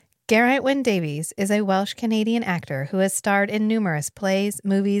Geraint Wyn Davies is a Welsh-Canadian actor who has starred in numerous plays,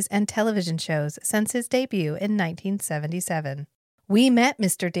 movies, and television shows since his debut in 1977. We met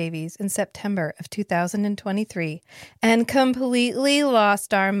Mr. Davies in September of 2023 and completely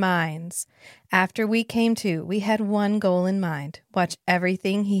lost our minds. After we came to, we had one goal in mind: watch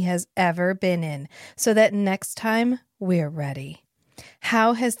everything he has ever been in so that next time we're ready.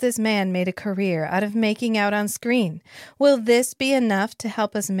 How has this man made a career out of making out on screen? Will this be enough to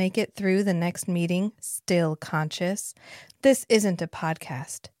help us make it through the next meeting still conscious? This isn't a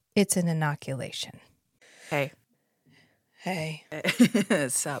podcast. It's an inoculation. Hey. Hey.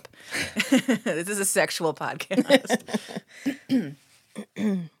 Sup. This is a sexual podcast.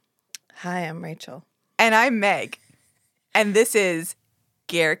 Hi, I'm Rachel. And I'm Meg. And this is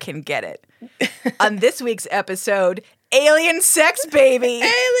Gare Can Get It. On this week's episode, Alien Sex Baby.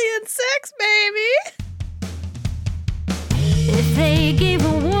 Alien Sex Baby. If they gave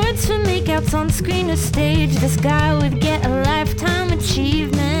awards for makeouts on screen or stage, this guy would get a lifetime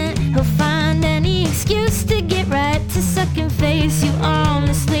achievement. He'll find any excuse to get right to sucking face. You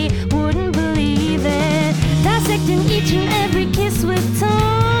honestly wouldn't believe it. Dissecting each and every kiss with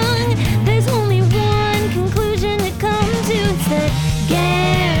tongue. There's only one conclusion to come to. It's that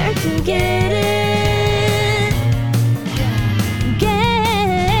Gare can get it.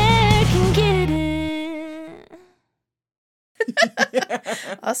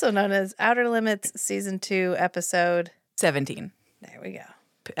 Also known as Outer Limits Season 2, Episode 17. There we go.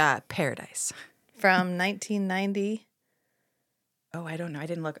 Paradise. From 1990. Oh, I don't know. I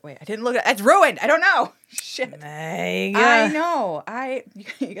didn't look. It's ruined. I don't know. Shit. There you go. I know.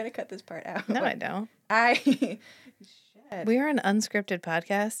 You got to cut this part out. No, I don't. Shit. We are an unscripted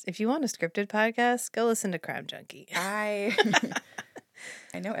podcast. If you want a scripted podcast, go listen to Crime Junkie. I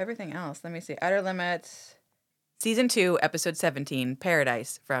know everything else. Let me see. Outer Limits. Season 2, Episode 17,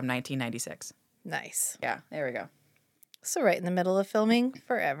 Paradise from 1996. Nice. Yeah, there we go. So right in the middle of filming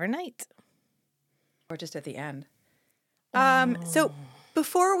Forever Night. Or just at the end. So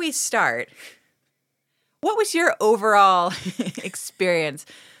before we start, what was your overall experience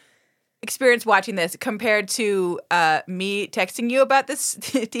watching this compared to me texting you about this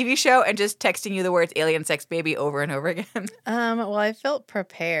TV show and just texting you the words Alien Sex Baby over and over again? Well, I felt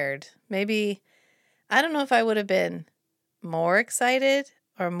prepared. Maybe, I don't know if I would have been more excited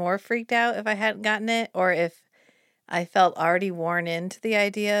or more freaked out if I hadn't gotten it, or if I felt already worn into the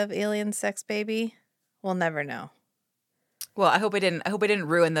idea of Alien Sex Baby. We'll never know. Well, I hope it didn't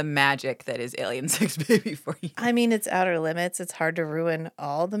ruin the magic that is Alien Sex Baby for you. I mean, it's Outer Limits. It's hard to ruin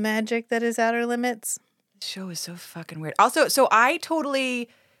all the magic that is Outer Limits. This show is so fucking weird. Also, so I totally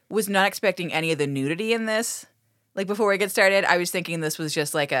was not expecting any of the nudity in this. Like, before we get started, I was thinking this was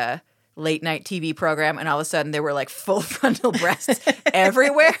just like a late night TV program, and all of a sudden there were like full frontal breasts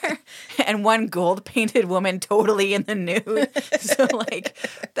everywhere and one gold painted woman totally in the nude. So like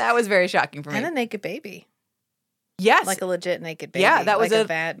that was very shocking for me. And a naked baby. Yes. Like a legit naked baby. Yeah, that was like a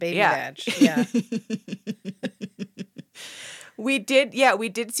bad baby badge. Yeah. We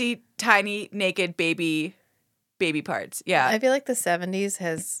did see tiny naked baby parts. Yeah. I feel like the 70s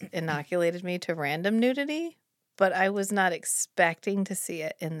has inoculated me to random nudity, but I was not expecting to see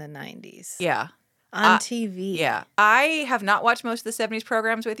it in the 90s. Yeah. On TV. Yeah. I have not watched most of the 70s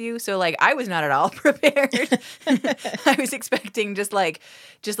programs with you, so like I was not at all prepared. I was expecting just like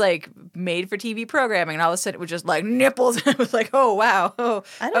made for TV programming, and all of a sudden it was just like nipples. And I was like, oh wow. Oh,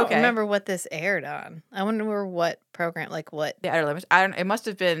 I don't remember what this aired on. I wonder what program, like what. The Outer Limits. It must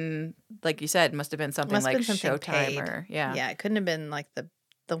have been, like you said, must have been something like Showtime paid. or yeah. Yeah, it couldn't have been like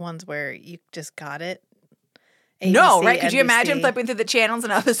the ones where you just got it. ABC, no, right? Could you imagine flipping through the channels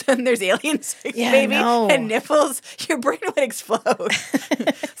and all of a sudden there's Alien Sex Baby and nipples? Your brain would explode.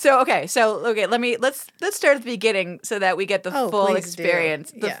 Okay, let's start at the beginning so that we get the full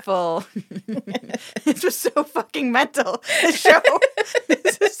experience. Full. This was so fucking mental. The show.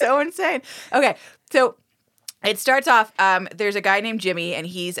 This is so insane. Okay, so it starts off. There's a guy named Jimmy, and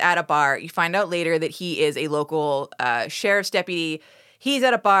he's at a bar. You find out later that he is a local sheriff's deputy. He's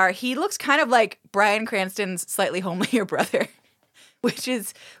at a bar. He looks kind of like Bryan Cranston's slightly homelier brother, which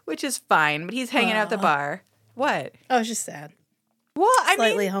is fine. But he's hanging out at the bar. What? Oh, it's just sad. Well,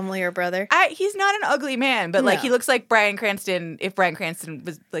 slightly homelier brother. He's not an ugly man, but like he looks like Bryan Cranston if Bryan Cranston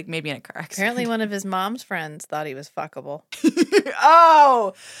was like maybe in a car accident. Apparently, one of his mom's friends thought he was fuckable.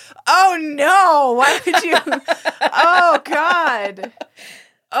 Oh no! Why would you? Oh God.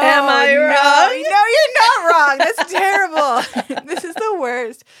 Oh, am I wrong? No, you're not wrong. That's terrible. This is the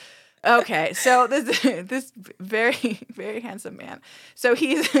worst. Okay, so this very, very handsome man. So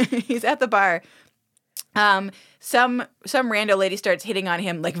he's at the bar, Some rando lady starts hitting on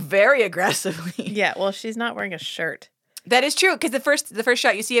him like very aggressively. Yeah, well, she's not wearing a shirt. That is true, because the first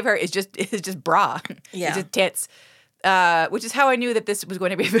shot you see of her is just bra. Yeah. It's just tits. Which is how I knew that this was going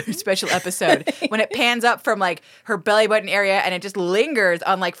to be a very special episode. When it pans up from like her belly button area and it just lingers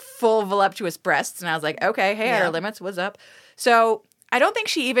on like full voluptuous breasts. And I was like, okay, hey, Outer Limits, what's up? So I don't think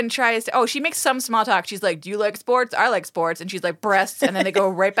she even tries to, she makes some small talk. She's like, do you like sports? I like sports. And she's like, breasts. And then they go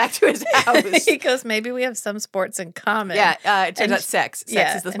right back to his house. He goes, maybe we have some sports in common. Yeah, it turns out sex.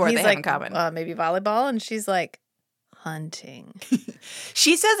 Sex is the sport they have in common. Maybe volleyball. And she's like, hunting.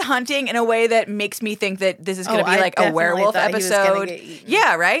 She says hunting in a way that makes me think that this is going to be like a werewolf episode.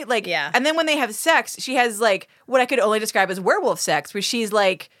 Yeah, right? Like, and then when they have sex, she has like what I could only describe as werewolf sex, where she's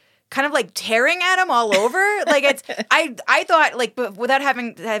like kind of like tearing at him all over. Like it's, I thought like, but without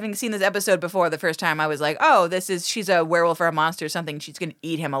having seen this episode before the first time, I was like, oh, she's a werewolf or a monster or something. She's going to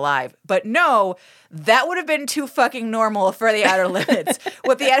eat him alive. But no, that would have been too fucking normal for the Outer Limits.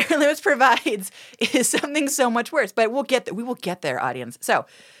 What the Outer Limits provides is something so much worse. But we will get there, audience. So,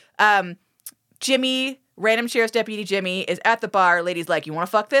 Jimmy, random sheriff's deputy Jimmy, is at the bar. Lady's like, you want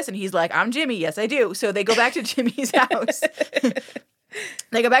to fuck this? And he's like, I'm Jimmy. Yes, I do. So they go back to Jimmy's house.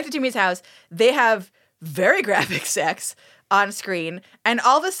 They go back to Jimmy's house. They have very graphic sex on screen. And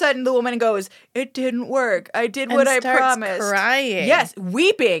all of a sudden, the woman goes, it didn't work. I did what I promised. Crying. Yes,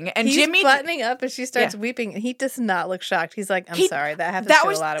 weeping. And he's Jimmy buttoning up and she starts weeping. And he does not look shocked. He's like, I'm sorry. That happens to a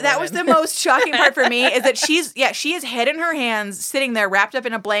lot of women. That was the most shocking part for me, is that she is head in her hands, sitting there wrapped up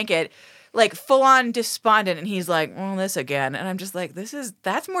in a blanket, like full on despondent, and he's like, "Oh, this again," and I'm just like,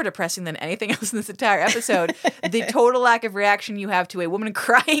 that's more depressing than anything else in this entire episode. The total lack of reaction you have to a woman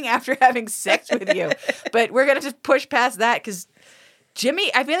crying after having sex with you. But we're gonna just push past that, because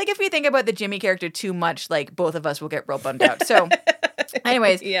Jimmy, I feel like if we think about the Jimmy character too much, like both of us will get real bummed out. So,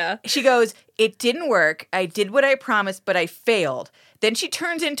 anyways, she goes, "It didn't work. I did what I promised, but I failed." Then she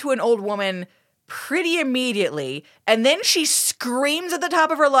turns into an old woman pretty immediately, and then she screams at the top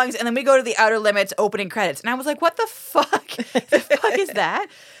of her lungs, and then we go to the Outer Limits opening credits, and I was like, what the fuck? The fuck is that?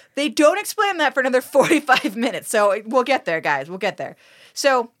 They don't explain that for another 45 minutes, so we'll get there, guys. We'll get there.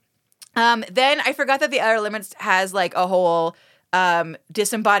 So then I forgot that the Outer Limits has like a whole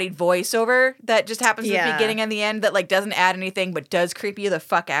disembodied voiceover that just happens at the beginning and the end that like doesn't add anything but does creep you the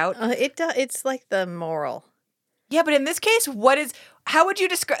fuck out. It's like the moral. Yeah, but in this case, how would you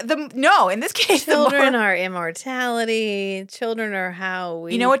describe in this case, children are immortality. Children are how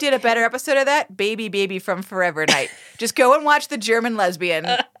we... You know what did a better episode of that? Baby from Forever Night. Just go and watch the German lesbian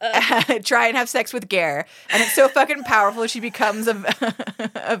try and have sex with Gare. And it's so fucking powerful, she becomes a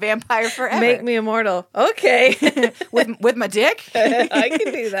vampire forever. Make me immortal. Okay. with my dick? I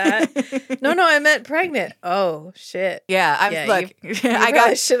can do that. No, I meant pregnant. Oh, shit. Yeah,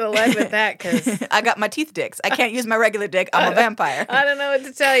 I should have led with that, because... I got my teeth dicks. I can't use my regular dick. I'm a vampire. I don't know what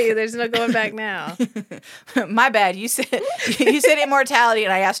to tell you. There's no going back now. My bad. You said immortality,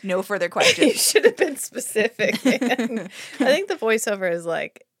 and I asked no further questions. You should have been specific, man. I think the voiceover is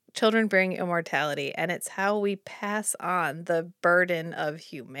like, children bring immortality, and it's how we pass on the burden of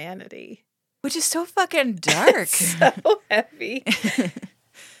humanity. Which is so fucking dark. It's so heavy.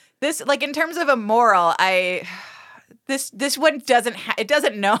 This, like, in terms of a moral, This one doesn't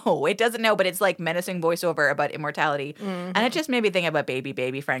know, but it's like menacing voiceover about immortality. Mm-hmm. And it just made me think about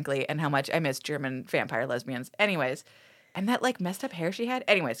Baby, frankly, and how much I miss German vampire lesbians. Anyways, and that like messed up hair she had.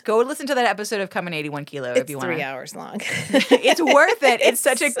 Anyways, go listen to that episode of Come in 81 Kilo if you want. It's 3 hours long. It's worth it. It's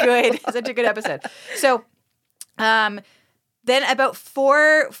such a good episode. So, then about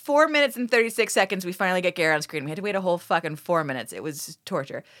 4 minutes and 36 seconds, we finally get Gare on screen. We had to wait a whole fucking 4 minutes. It was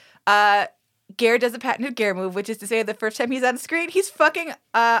torture. Gare does a patented Gare move, which is to say the first time he's on screen, he's fucking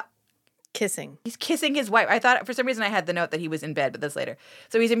kissing. He's kissing his wife. I thought, for some reason, I had the note that he was in bed, but that's later.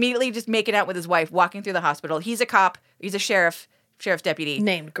 So he's immediately just making out with his wife, walking through the hospital. He's a cop. He's a sheriff's deputy.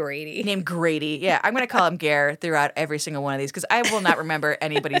 Named Grady. Yeah, I'm going to call him Gare throughout every single one of these, because I will not remember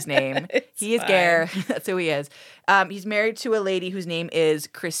anybody's name. He is fine. Gare. That's who he is. He's married to a lady whose name is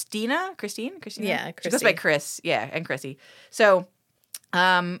Christine? Yeah, Chrissy. She goes by Chris. Yeah, and Chrissy. So,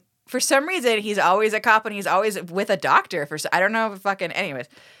 for some reason, he's always a cop, and he's always with a doctor. I don't know if anyways.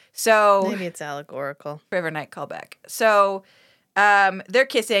 So maybe it's allegorical. Forever Night callback. So they're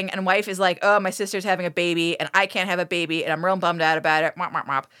kissing, and wife is like, "Oh, my sister's having a baby, and I can't have a baby, and I'm real bummed out about it." Mop, mop,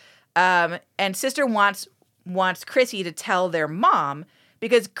 mop. And sister wants Chrissy to tell their mom,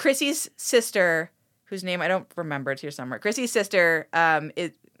 because Chrissy's sister, whose name I don't remember, it's here somewhere. Chrissy's sister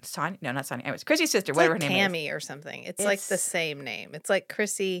is Sonia? No, not Sonia. Anyways, Chrissy's sister, whatever her name is. Tammy or something. It's like the same name. It's like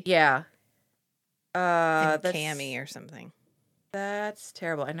Chrissy. Yeah. And Cammy or something. That's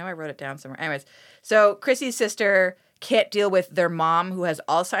terrible. I know I wrote it down somewhere. Anyways, so Chrissy's sister can't deal with their mom who has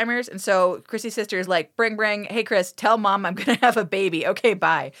Alzheimer's. And so Chrissy's sister is like, bring. Hey, Chris, tell mom I'm going to have a baby. Okay,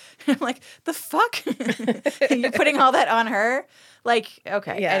 bye. I'm like, the fuck? You're putting all that on her? Like,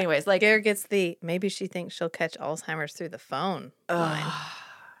 okay. Yeah. Anyways, like. Gare gets maybe she thinks she'll catch Alzheimer's through the phone line.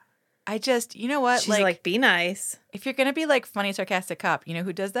 You know what? She's like, be nice. If you're going to be like funny, sarcastic cop, you know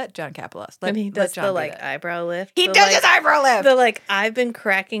who does that? John Kapelos. And he does the eyebrow lift. He does his eyebrow lift. The I've been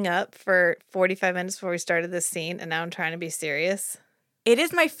cracking up for 45 minutes before we started this scene, and now I'm trying to be serious. It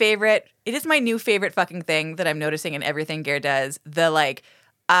is my favorite. It is my new favorite fucking thing that I'm noticing in everything Gare does.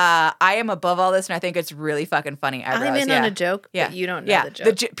 I am above all this, and I think it's really fucking funny. Eyebrows. I'm in on a joke, but you don't know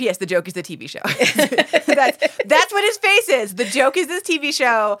the joke. P.S. The joke is the TV show. That's what his face is. The joke is this TV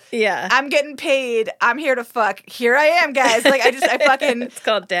show. Yeah. I'm getting paid. I'm here to fuck. Here I am, guys. Like, I fucking... It's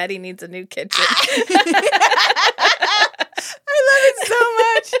called Daddy Needs a New Kitchen. I love it so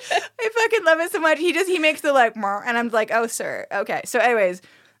much. I fucking love it so much. He makes the and I'm like, oh, sir. Okay. So anyways,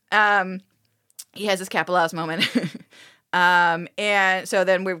 he has this Kapelos moment. And so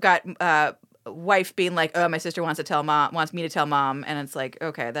then we've got wife being like, oh, my sister wants me to tell mom, and it's like,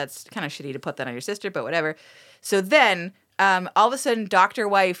 okay, that's kind of shitty to put that on your sister, but whatever. So then all of a sudden, Dr.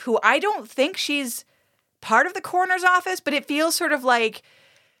 Wife, who I don't think she's part of the coroner's office, but it feels sort of like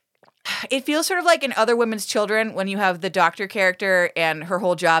in Other Women's Children when you have the doctor character and her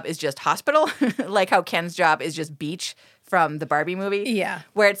whole job is just hospital, like how Ken's job is just beach from the Barbie movie. Yeah.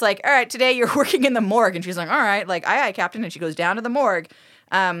 Where it's like, all right, today you're working in the morgue. And she's like, all right, like, aye, Captain. And she goes down to the morgue.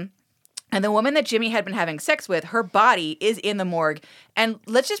 And the woman that Jimmy had been having sex with, her body is in the morgue. And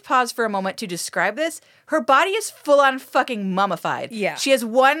let's just pause for a moment to describe this. Her body is full on fucking mummified. Yeah. She has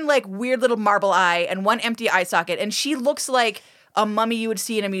one weird little marble eye and one empty eye socket. And she looks like a mummy you would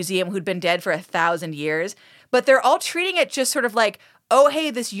see in a museum who'd been dead for 1,000 years. But they're all treating it just sort of like, oh,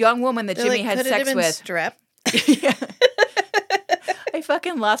 hey, this young woman that Jimmy had sex with. Strep? Yeah. I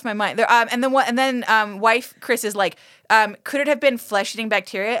fucking lost my mind. And then wife Chris is like, could it have been flesh-eating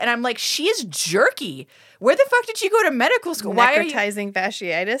bacteria? And I'm like, she is jerky. Where the fuck did she go to medical school? Necrotizing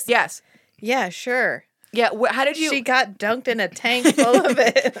fasciitis? Yes. Yeah, sure. Yeah, how did you... She got dunked in a tank full of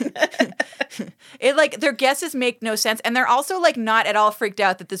it. Their guesses make no sense. And they're also, not at all freaked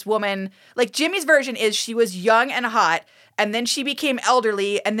out that this woman... Jimmy's version is she was young and hot, and then she became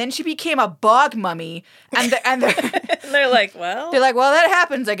elderly, and then she became a bog mummy. And they're like, well... They're like, well, that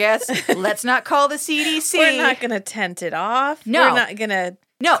happens, I guess. Let's not call the CDC. We're not going to tent it off. No. We're not going to...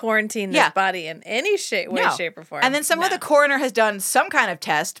 quarantine this body in any shape or form. And then somehow the coroner has done some kind of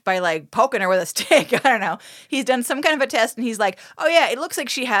test by poking her with a stick. I don't know. He's done some kind of a test and he's like, oh yeah, it looks like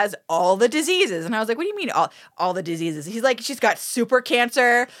she has all the diseases. And I was like, what do you mean all the diseases? He's like, she's got super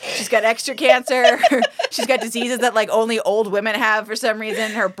cancer. She's got extra cancer. She's got diseases that only old women have for some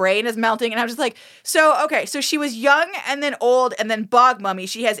reason. Her brain is melting. And I was just like, so she was young and then old and then bog mummy.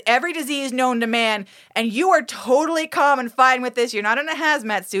 She has every disease known to man. And you are totally calm and fine with this. You're not in a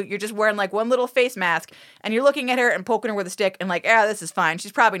hazmat suit. You're just wearing one little face mask and you're looking at her and poking her with a stick and this is fine.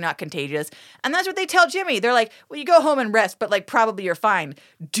 She's probably not contagious. And that's what they tell Jimmy. They're like, well, you go home and rest, but probably you're fine.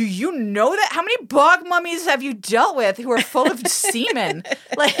 Do you know that? How many bog mummies have you dealt with who are full of semen?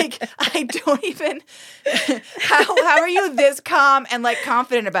 I don't even, how are you this calm and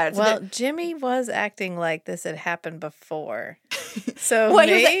confident about it? Well, Jimmy was acting like this had happened before. So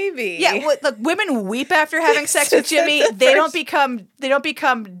maybe. Look, women weep after having sex with Jimmy. They don't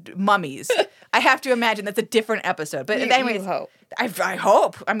become mummies. I have to imagine that's a different episode. But anyways, you hope. I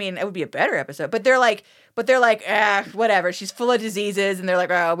hope. I mean, it would be a better episode. But they're like, whatever. She's full of diseases, and they're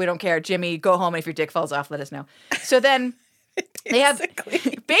like, oh, we don't care. Jimmy, go home, and if your dick falls off, let us know. So then they have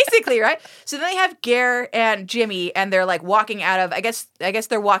basically, right? So then they have Gare and Jimmy, and they're walking out of. I guess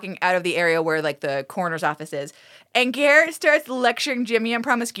they're walking out of the area where the coroner's office is. And Gare starts lecturing Jimmy on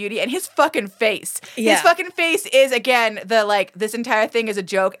promiscuity, and his fucking face. Yeah. His fucking face is, again, this entire thing is a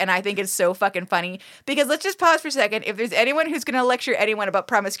joke, and I think it's so fucking funny. Because let's just pause for a second. If there's anyone who's going to lecture anyone about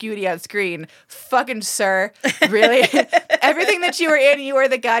promiscuity on screen, fucking sir, really? Everything that you were in, you were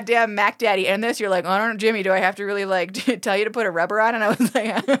the goddamn Mac Daddy. And this, you're like, oh, no, Jimmy, do I have to really, tell you to put a rubber on? And I was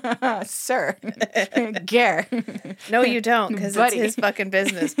like, sir, Gare. No, you don't, because it's his fucking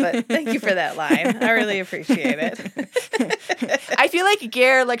business. But thank you for that line. I really appreciate it. I feel like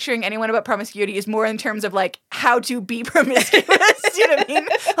Gare lecturing anyone about promiscuity is more in terms of how to be promiscuous. You know what I mean?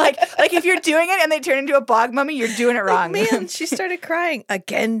 Like if you're doing it and they turn into a bog mummy, you're doing it wrong. Man, she started crying.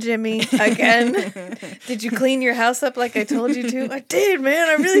 Again, Jimmy. Again. Did you clean your house up like I told you to? I did, man.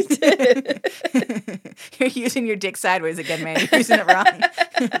 I really did. You're using your dick sideways again, man. You're using it wrong.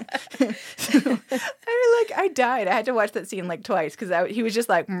 So, I died. I had to watch that scene like twice because he was just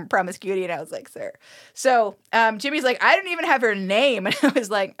like promiscuity, and I was like, sir. So Jimmy's like, I didn't even have her name, and I was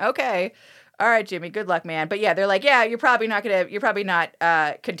like, okay. All right, Jimmy, good luck, man. But yeah, they're like, yeah, you're probably not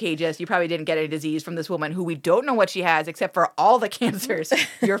contagious. You probably didn't get any disease from this woman who we don't know what she has except for all the cancers.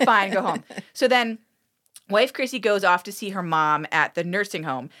 You're fine, go home. So then wife Chrissy goes off to see her mom at the nursing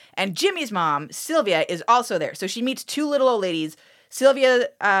home. And Jimmy's mom, Sylvia, is also there. So she meets two little old ladies, Sylvia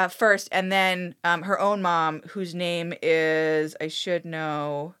first, and then her own mom, whose name is, I should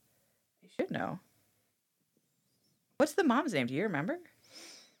know. What's the mom's name? Do you remember?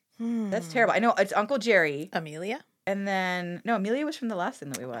 That's terrible. I know it's Uncle Jerry. Amelia? And then, no, Amelia was from the last thing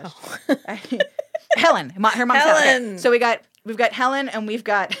that we watched. Oh. Helen. Her mom's Helen. Okay. So we've got Helen and we've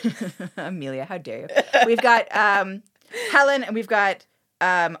got Amelia. How dare you? We've got Helen and we've got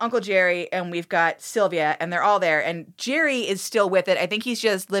Uncle Jerry and we've got Sylvia, and they're all there. And Jerry is still with it. I think he's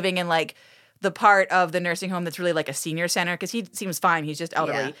just living in like the part of the nursing home that's really like a senior center because he seems fine. He's just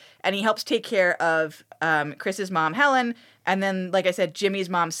elderly. Yeah. And he helps take care of Chris's mom, Helen. And then, like I said, Jimmy's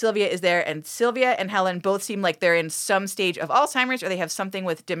mom, Sylvia, is there. And Sylvia and Helen both seem like they're in some stage of Alzheimer's or they have something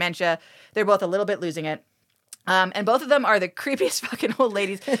with dementia. They're both a little bit losing it. And both of them are the creepiest fucking old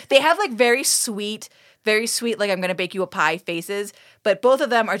ladies. They have like very sweet, like I'm going to bake you a pie faces. But both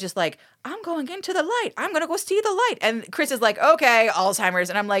of them are just like, I'm going into the light. I'm going to go see the light. And Chris is like, okay, Alzheimer's.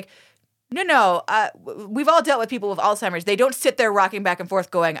 And I'm like, no. We've all dealt with people with Alzheimer's. They don't sit there rocking back and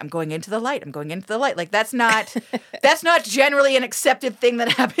forth going, I'm going into the light. I'm going into the light. Like that's not generally an accepted thing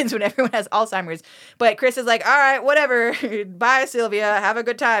that happens when everyone has Alzheimer's. But Chris is like, all right, whatever. Bye, Sylvia. Have a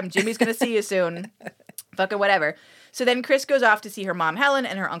good time. Jimmy's going to see you soon. Fucking whatever. So then Chris goes off to see her mom, Helen,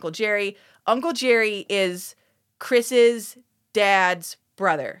 and her Uncle Jerry. Uncle Jerry is Chris's dad's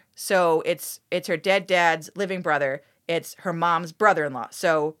brother. So it's her dead dad's living brother. It's her mom's brother-in-law.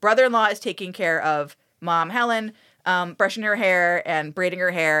 So brother-in-law is taking care of mom, Helen, brushing her hair and braiding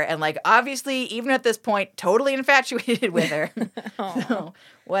her hair. And like, obviously, even at this point, totally infatuated with her. So,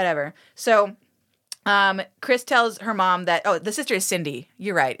 whatever. So Chris tells her mom that, the sister is Cindy.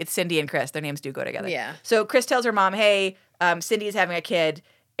 You're right. It's Cindy and Chris. Their names do go together. Yeah. So Chris tells her mom, hey, Cindy is having a kid.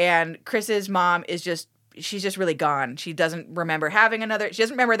 And Chris's mom is she's just really gone. She doesn't remember having another. She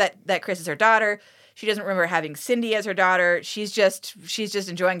doesn't remember that Chris is her daughter. She doesn't remember having Cindy as her daughter. She's just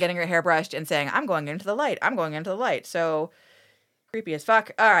enjoying getting her hair brushed and saying, I'm going into the light. I'm going into the light. So creepy as fuck.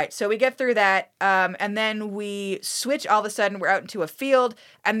 All right. So we get through that. And then we switch. All of a sudden, we're out into a field.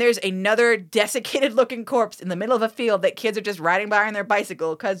 And there's another desiccated looking corpse in the middle of a field that kids are just riding by on their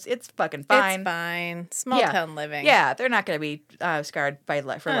bicycle because it's fucking fine. It's fine. Small town living. Yeah. They're not going to be scarred for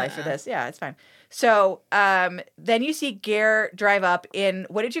life for this. Yeah. It's fine. So then you see Gare drive up in,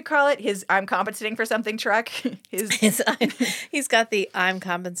 what did you call it? His I'm compensating for something truck? He's got the I'm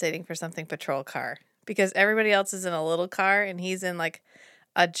compensating for something patrol car because everybody else is in a little car and he's in like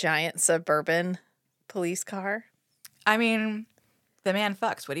a giant suburban police car. I mean, the man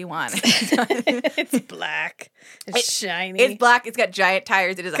fucks. What do you want? It's black. It's shiny. It's black. It's got giant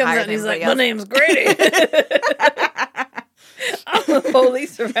tires. It is higher than everybody else. My name's Grady. I'm the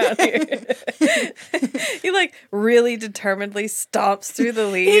police around here. He like really determinedly stomps through the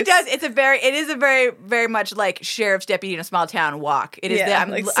leaves. He does. It is a very, very much like sheriff's deputy in a small town walk. It is. Yeah,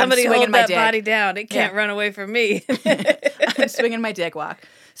 somebody I'm hold that dick. Body down. It can't run away from me. I'm swinging my dick walk.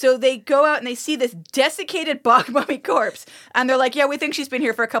 So they go out and they see this desiccated bog mummy corpse, and they're like, "Yeah, we think she's been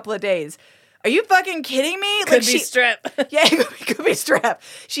here for a couple of days." Are you fucking kidding me? Could be strep. Yeah, it could be strep.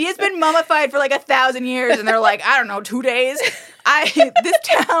 She has been mummified for like 1,000 years, and they're like, I don't know, 2 days. This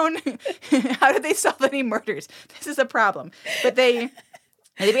town, how did they solve any murders? This is a problem. But they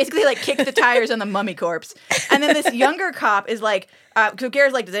basically like kick the tires on the mummy corpse. And then this younger cop is like, so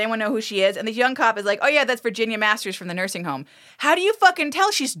Gare's like, does anyone know who she is? And this young cop is like, oh yeah, that's Virginia Masters from the nursing home. How do you fucking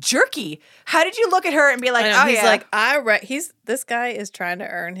tell she's jerky? How did you look at her and be like, he's like, this guy is trying to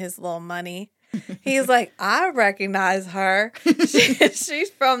earn his little money. He's like, I recognize her. She's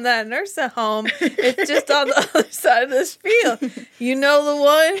from that nursing home. It's just on the other side of this field. You know the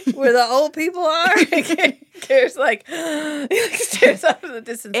one where the old people are? Gare's like, he stares off in the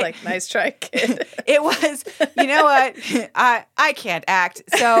distance like, nice try, kid. It was, you know what? I can't act,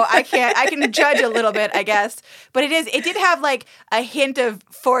 so I can judge a little bit, I guess. But it did have like a hint of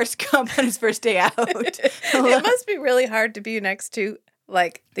Forrest Gump on his first day out. It must be really hard to be next to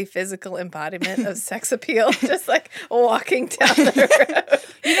like the physical embodiment of sex appeal, just like walking down the road.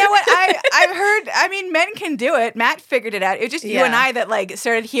 You know what? I've heard, men can do it. Matt figured it out. It was just you and I that like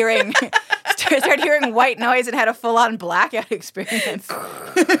started hearing started hearing white noise and had a full-on blackout experience.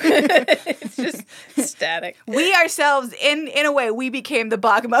 It's just static. We ourselves, in a way, we became the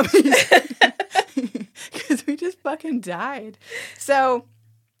bog mummies. Because we just fucking died. So,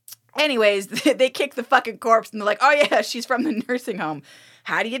 anyways, they kick the fucking corpse and they're like, oh yeah, she's from the nursing home.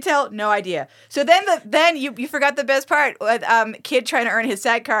 How do you tell? No idea. So then you forgot the best part. Kid trying to earn his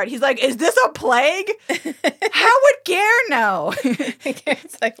SAG card. He's like, is this a plague? How would Gare know?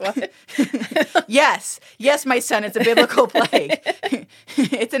 Gare's like, what? Yes, my son. It's a biblical plague.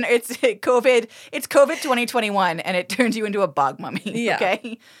 It's COVID. It's COVID 2021, and it turns you into a bog mummy. Yeah.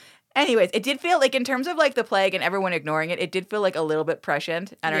 Okay. Anyways, it did feel like in terms of like the plague and everyone ignoring it, it did feel like a little bit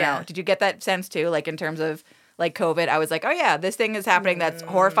prescient. I don't know. Did you get that sense too? Like in terms of like COVID, I was like, oh yeah, this thing is happening that's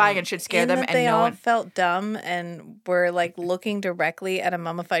horrifying and should scare them. And they all felt dumb and were like looking directly at a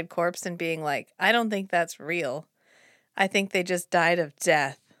mummified corpse and being like, I don't think that's real. I think they just died of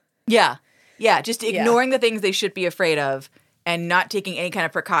death. Yeah. Just ignoring the things they should be afraid of and not taking any kind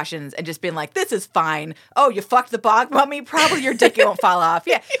of precautions and just being like, this is fine. Oh, you fucked the bog mummy? Probably your dick won't fall off.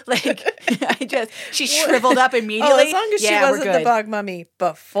 Yeah. Like, she shriveled up immediately. Oh, as long as she wasn't the bog mummy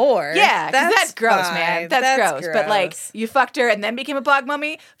before. Yeah, that's gross, man. That's gross. But like, you fucked her and then became a bog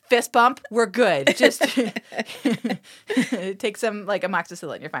mummy, fist bump, we're good. Just take some like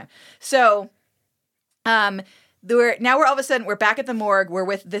amoxicillin, you're fine. So, we're all of a sudden we're back at the morgue. We're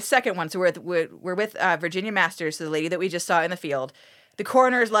with the second one, so we're with Virginia Masters, so the lady that we just saw in the field. The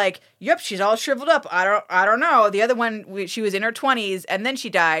coroner's like, "Yep, she's all shriveled up. I don't know." The other one, she was in her 20s and then she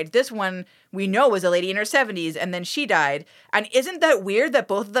died. This one we know was a lady in her 70s and then she died. And isn't that weird that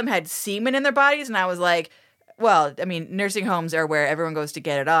both of them had semen in their bodies? And I was like, well, I mean, nursing homes are where everyone goes to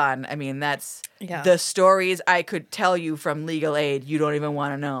get it on. I mean, that's the stories I could tell you from legal aid. You don't even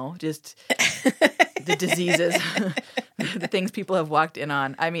want to know. Just the diseases, the things people have walked in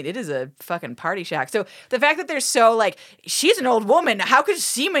on. I mean, it is a fucking party shack. So the fact that they're so like, she's an old woman. How could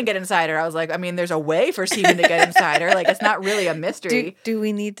semen get inside her? I was like, I mean, there's a way for semen to get inside her. Like, it's not really a mystery. Do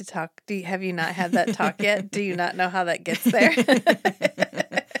we need to talk? Have you not had that talk yet? Do you not know how that gets there?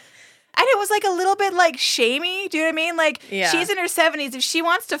 And it was like a little bit like shamey. Do you know what I mean? Like, she's in her 70s. If she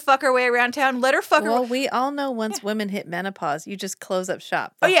wants to fuck her way around town, let her fuck her. Well, we all know once women hit menopause, you just close up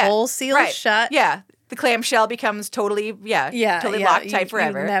shop. The whole seal's shut. Yeah. The clamshell becomes totally locked tight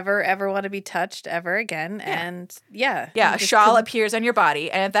forever. You never, ever want to be touched ever again. Yeah. And a shawl appears on your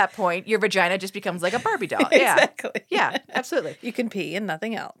body. And at that point, your vagina just becomes like a Barbie doll. Exactly. Yeah, absolutely. You can pee and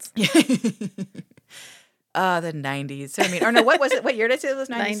nothing else. The 90s. So, I mean, or no, what was it? What year did I say it was?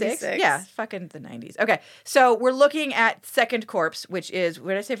 96? Yeah, fucking the 90s. Okay. So we're looking at second corpse, which is, what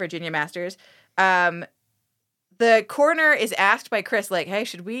did I say, Virginia Masters? The coroner is asked by Chris, like, hey,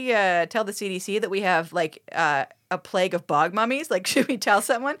 should we tell the CDC that we have, like, a plague of bog mummies? Like, should we tell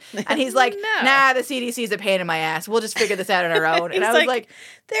someone? And he's like, nah, the CDC's a pain in my ass. We'll just figure this out on our own. And I was like,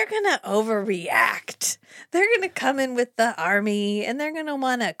 they're going to overreact. They're going to come in with the army and they're going to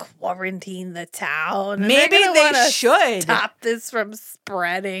want to quarantine the town. Maybe they should stop this from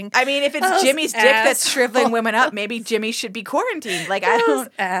spreading. I mean, if it's Jimmy's dick that's shriveling women up, maybe Jimmy should be quarantined. Like, I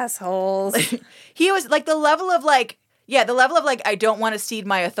don't. Assholes. He was like the level of like, I don't want to cede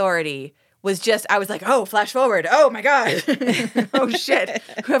my authority was just, I was like, oh, flash forward. Oh my God. Oh shit.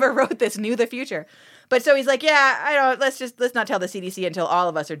 Whoever wrote this knew the future. But so he's like, yeah, let's not tell the CDC until all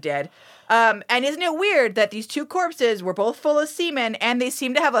of us are dead. And isn't it weird that these two corpses were both full of semen and they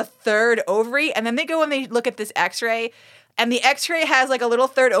seem to have a third ovary? And then they go and they look at this x-ray and the x-ray has like a little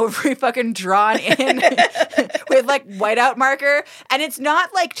third ovary fucking drawn in with like whiteout marker. And it's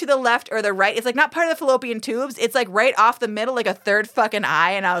not like to the left or the right. It's like not part of the fallopian tubes. It's like right off the middle, like a third fucking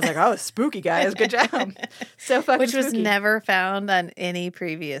eye. And I was like, oh, spooky guys. Good job. So fucking Which was spooky. Never found on any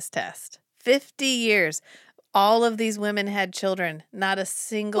previous test. 50 years. All of these women had children. Not a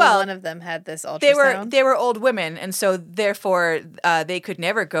single one of them had this ultrasound. They were old women. And so therefore they could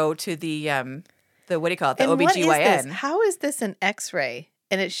never go to the what do you call it? The OBGYN. What is this? How is this an x-ray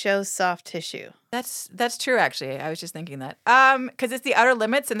and it shows soft tissue? That's true, actually. I was just thinking that. Because it's the outer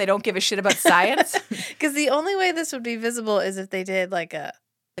limits and they don't give a shit about science. Because the only way this would be visible is if they did like a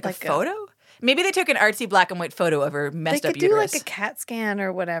photo? Maybe they took an artsy black and white photo of her messed up uterus. They could do like a CAT scan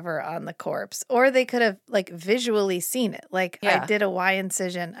or whatever on the corpse. Or they could have like visually seen it. Like I did a Y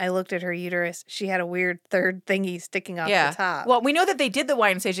incision. I looked at her uterus. She had a weird third thingy sticking off the top. Well, we know that they did the Y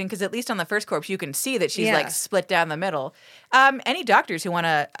incision because at least on the first corpse you can see that she's like split down the middle. Any doctors who want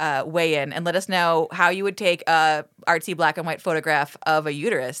to weigh in and let us know how you would take a artsy black and white photograph of a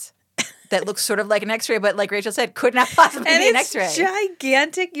uterus? that looks sort of like an X-ray, but like Rachel said, could not possibly be an X-ray. It's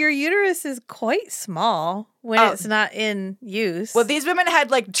gigantic. Your uterus is quite small when it's not in use. Well, these women had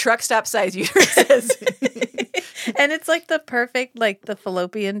like truck stop size uteruses. And it's like the perfect, like the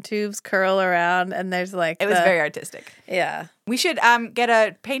fallopian tubes curl around, and there's like it was very artistic. Yeah. We should get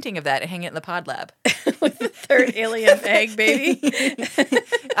a painting of that and hang it in the pod lab. With the third alien egg baby.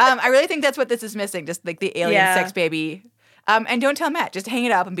 I really think that's what this is missing, just like the alien sex baby. And don't tell Matt, just hang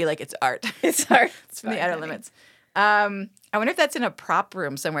it up and be like, it's art. It's art. It's from the Outer Limits. I wonder if that's in a prop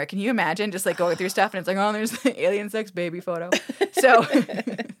room somewhere. Can you imagine just like going through stuff and it's like, oh, there's the alien sex baby photo. So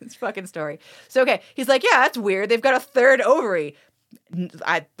it's fucking story. So, okay. He's like, yeah, that's weird. They've got a third ovary.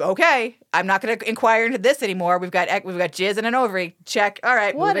 Okay. I'm not going to inquire into this anymore. We've got jizz and an ovary. Check. All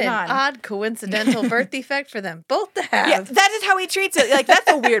right. What moving an on. odd coincidental birth defect for them both to have. Yeah, that is how he treats it. Like,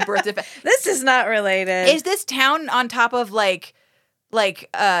 that's a weird birth defect. This is not related. Is this town on top of like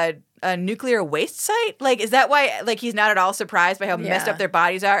a nuclear waste site? Like, is that why, like, he's not at all surprised by how messed up their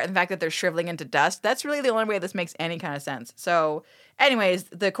bodies are and the fact that they're shriveling into dust? That's really the only way this makes any kind of sense. So, anyways,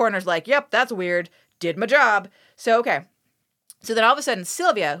 the coroner's like, yep, that's weird. Did my job. So, okay. So then all of a sudden,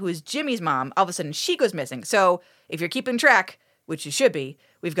 Sylvia, who is Jimmy's mom, all of a sudden she goes missing. So, if you're keeping track, which you should be,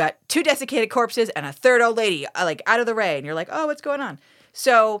 we've got 2 desiccated corpses and a third old lady, like, out of the way. And you're like, oh, what's going on?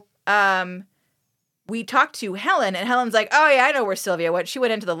 So, we talked to Helen, and Helen's like, oh, yeah, I know where Sylvia went. She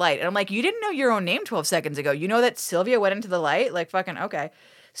went into the light. And I'm like, you didn't know your own name 12 seconds ago. You know that Sylvia went into the light? Like, fucking, okay.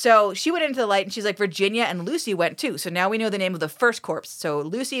 So she went into the light, and she's like, Virginia and Lucy went too. So now we know the name of the first corpse. So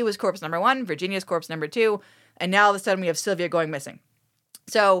Lucy was corpse number 1, Virginia's corpse number 2, and now all of a sudden we have Sylvia going missing.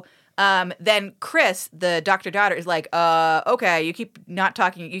 So then Chris, the doctor-daughter, is like, okay, you keep not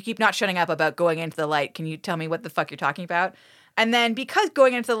shutting up about going into the light. Can you tell me what the fuck you're talking about? And then because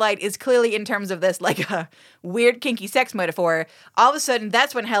going into the light is clearly in terms of this, like, a weird kinky sex metaphor, all of a sudden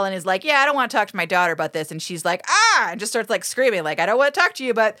that's when Helen is like, yeah, I don't want to talk to my daughter about this. And she's like, and just starts, like, screaming, like, I don't want to talk to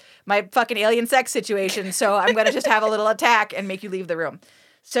you about my fucking alien sex situation, so I'm going to just have a little attack and make you leave the room.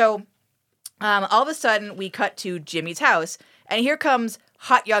 So all of a sudden we cut to Jimmy's house, and here comes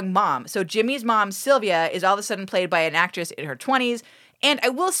hot young mom. So Jimmy's mom, Sylvia, is all of a sudden played by an actress in her 20s. And I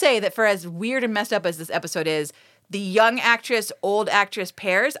will say that for as weird and messed up as this episode is, the young actress, old actress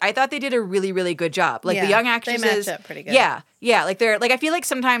pairs, I thought they did a really, really good job. Like, the young actresses, they match up pretty good. Yeah. Like, they're like, I feel like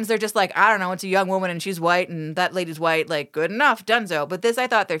sometimes they're just like, I don't know, it's a young woman and she's white and that lady's white, like, good enough, donezo. But this, I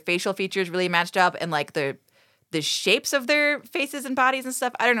thought their facial features really matched up, and like the shapes of their faces and bodies and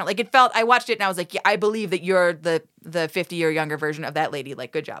stuff. I don't know. Like, it felt, I watched it and I was like, yeah, I believe that you're the 50-year younger version of that lady.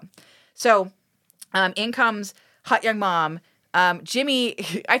 Like, good job. So, in comes hot young mom. Jimmy,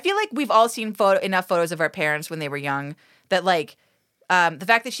 I feel like we've all seen enough photos of our parents when they were young that, like, the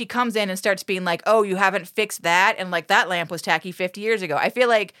fact that she comes in and starts being like, oh, you haven't fixed that, and, like, that lamp was tacky 50 years ago. I feel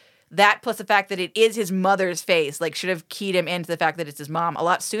like that plus the fact that it is his mother's face, like, should have keyed him into the fact that it's his mom a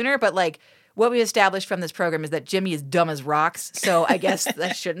lot sooner. But, like, what we established from this program is that Jimmy is dumb as rocks, so I guess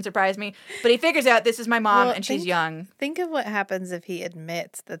that shouldn't surprise me. But he figures out this is my mom, and she's young. Think of what happens if he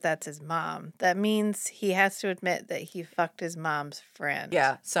admits that that's his mom. That means he has to admit that he fucked his mom's friend.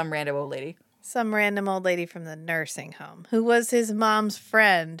 Yeah, some random old lady. Some random old lady from the nursing home who was his mom's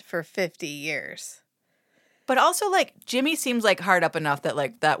friend for 50 years. But also, like, Jimmy seems like hard up enough that,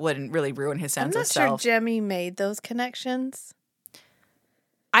 like, that wouldn't really ruin his sense of self. I'm not sure Jimmy made those connections.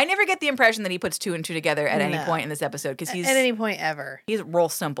 I never get the impression that he puts 2 and 2 together at any point in this episode, because he's at any point ever. He's real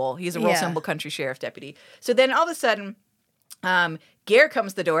simple. He's a real simple country sheriff's deputy. So then all of a sudden, Gare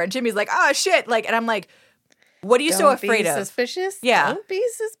comes to the door, and Jimmy's like, "Oh shit!" Like, and I'm like, "What are you so afraid of?" Suspicious? Yeah, don't be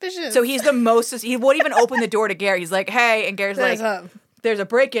suspicious. So he's the most. He won't even open the door to Gare. He's like, "Hey," and Gare's like, there's a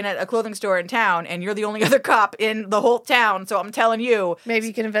break-in at a clothing store in town, and you're the only other cop in the whole town, so I'm telling you. Maybe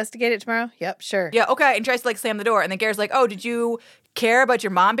you can investigate it tomorrow? Yep, sure. Yeah, okay. And tries to, like, slam the door, and then Gare's like, oh, did you care about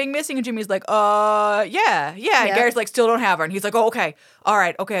your mom being missing? And Jimmy's like, yeah. And Gare's like, still don't have her. And he's like, oh, okay. All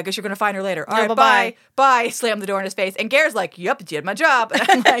right, okay, I guess you're going to find her later. All right, bye. Slam the door in his face. And Gare's like, yep, did my job.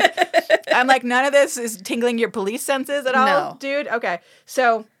 And I'm like, none of this is tingling your police senses at all, dude? Okay.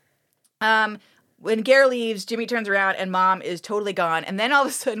 So, when Gare leaves, Jimmy turns around and mom is totally gone. And then all of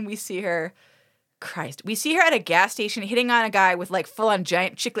a sudden we see her, we see her at a gas station hitting on a guy with, like, full-on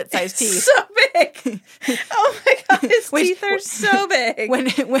giant chiclet-sized teeth. So big. Oh my God, his teeth are so big.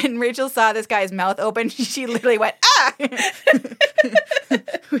 When Rachel saw this guy's mouth open, she literally went, ah!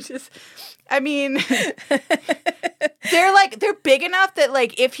 Which is, I mean, they're big enough that,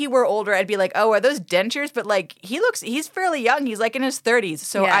 like, if he were older, I'd be like, oh, are those dentures? But, like, he's fairly young. He's, like, in his 30s.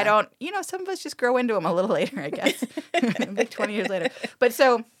 So I don't, some of us just grow into him a little later, I guess. Like 20 years later. But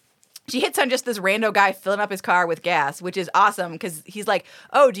so she hits on just this rando guy filling up his car with gas, which is awesome because he's like,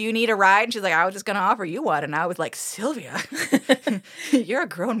 oh, do you need a ride? And she's like, I was just going to offer you one. And I was like, Sylvia, you're a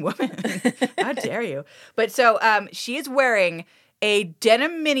grown woman. How dare you? But so she is wearing a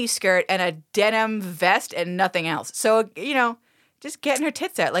denim miniskirt and a denim vest and nothing else. So, just getting her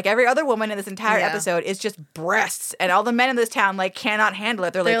tits out. Like every other woman in this entire episode is just breasts. And all the men in this town cannot handle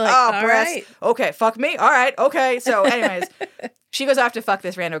it. They're like, oh, breasts. Right. Okay, fuck me. All right, okay. So anyways, she goes off to fuck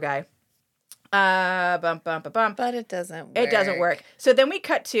this rando guy. But it doesn't work. It doesn't work. So then we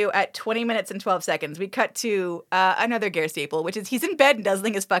cut to, at 20 minutes and 12 seconds, we cut to another Gare staple, which is he's in bed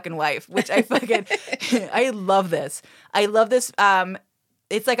nuzzling his fucking wife, which I fucking, I love this. I love this.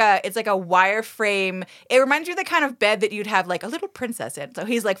 It's like a wireframe. It reminds you of the kind of bed that you'd have like a little princess in. So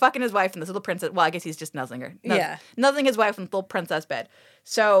he's like fucking his wife in this little princess. Well, I guess he's just nuzzling her. Nuzzling his wife in the little princess bed.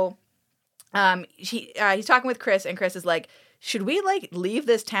 So he's talking with Chris, and Chris is like, should we like leave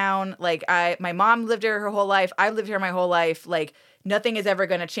this town? Like my mom lived here her whole life. I've lived here my whole life. Like nothing is ever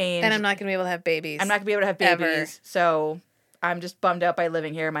going to change. And I'm not going to be able to have babies. I'm not going to be able to have babies. Ever. So I'm just bummed out by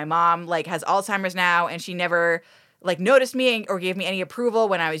living here. My mom like has Alzheimer's now, and she never like noticed me or gave me any approval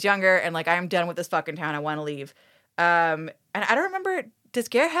when I was younger. And like, I'm done with this fucking town. I want to leave. And I don't remember, does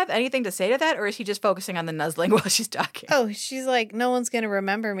Gare have anything to say to that? Or is he just focusing on the nuzzling while she's talking? Oh, she's like, no one's going to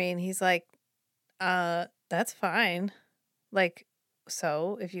remember me. And he's like, that's fine. Like,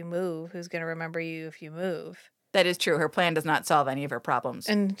 so if you move, who's going to remember you if you move? That is true. Her plan does not solve any of her problems.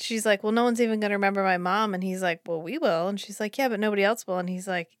 And she's like, well, no one's even going to remember my mom. And he's like, well, we will. And she's like, yeah, but nobody else will. And he's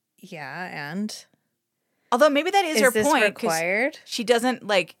like, yeah, and? Although maybe that is her this point. Required? She doesn't,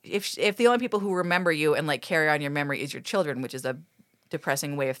 like, if the only people who remember you and, like, carry on your memory is your children, which is a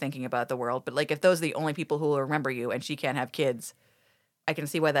depressing way of thinking about the world. But, like, if those are the only people who will remember you and she can't have kids, I can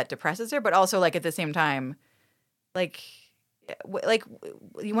see why that depresses her. But also, like, at the same time, like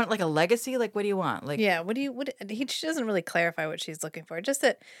you want like a legacy? Like, what do you want? Like, yeah, she doesn't really clarify what she's looking for. Just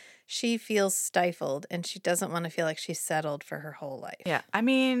that she feels stifled and she doesn't want to feel like she's settled for her whole life. Yeah, I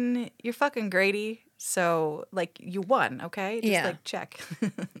mean, you're fucking Grady, so like you won, okay? Just like check.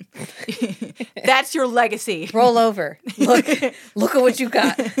 That's your legacy. Roll over. Look at what you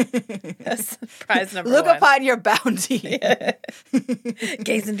got. That's prize number Look one. upon your bounty. Yeah.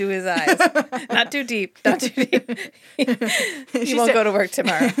 Gaze into his eyes. Not too deep. Not too deep. He won't go to work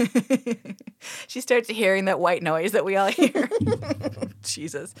tomorrow. She starts hearing that white noise that we all hear.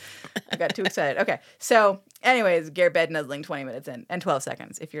 Jesus. I got too excited. Okay. So, anyways, Gare bed nuzzling 20 minutes in and 12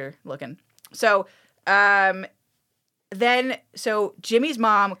 seconds if you're looking. So, so Jimmy's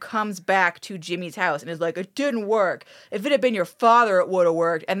mom comes back to Jimmy's house and is like, it didn't work. If it had been your father, it would have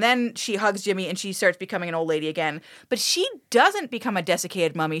worked. And then she hugs Jimmy and she starts becoming an old lady again. But she doesn't become a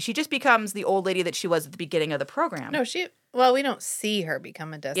desiccated mummy. She just becomes the old lady that she was at the beginning of the program. No, we don't see her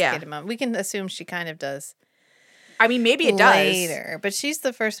become a desiccated mummy. We can assume she kind of does. I mean, maybe it does. Later. But she's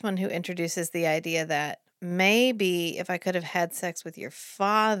the first one who introduces the idea that maybe if I could have had sex with your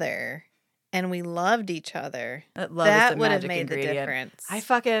father and we loved each other, that would have made the difference. I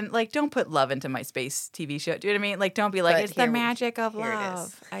fucking, like, don't put love into my space TV show. Do you know what I mean? Like, don't be like, it's the magic of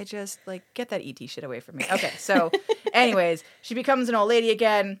love. I just, like, get that ET shit away from me. Okay, so anyways, she becomes an old lady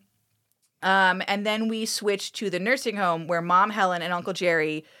again. And then we switch to the nursing home where Mom Helen and Uncle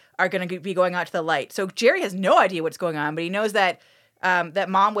Jerry are going to be going out to the light. So Jerry has no idea what's going on, but he knows that that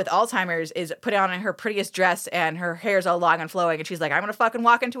Mom with Alzheimer's is putting on her prettiest dress and her hair's all long and flowing. And she's like, I'm going to fucking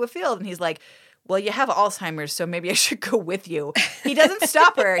walk into a field. And he's like, well, you have Alzheimer's, so maybe I should go with you. He doesn't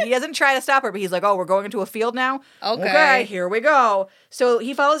stop her. He doesn't try to stop her, but he's like, oh, we're going into a field now? Okay, here we go. So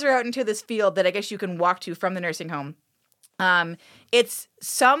he follows her out into this field that I guess you can walk to from the nursing home. It's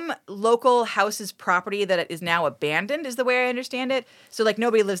some local house's property that is now abandoned, is the way I understand it. So like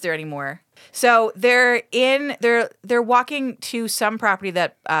nobody lives there anymore. So they're walking to some property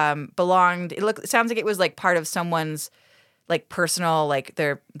that belonged. It sounds like it was like part of someone's like personal, like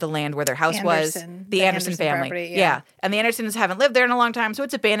the land where their house was. The Anderson family. Property, yeah. And the Andersons haven't lived there in a long time, so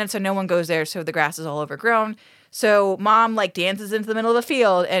it's abandoned, so no one goes there, so the grass is all overgrown. So Mom like dances into the middle of the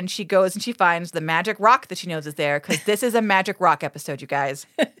field and she goes and she finds the magic rock that she knows is there because this is a magic rock episode, you guys.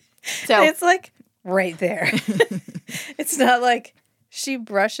 So it's like right there. It's not like she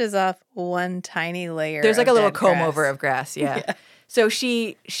brushes off one tiny layer. There's like a little comb grass. over of grass. Yeah. So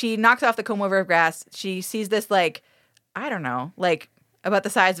she knocks off the comb over of grass. She sees this like, I don't know, like about the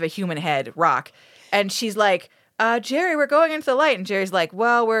size of a human head rock. And she's like, Jerry, we're going into the light. And Jerry's like,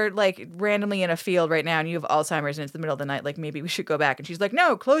 well, we're like randomly in a field right now and you have Alzheimer's and it's the middle of the night. Like maybe we should go back. And she's like,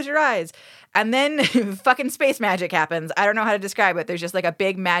 no, close your eyes. And then fucking space magic happens. I don't know how to describe it. There's just like a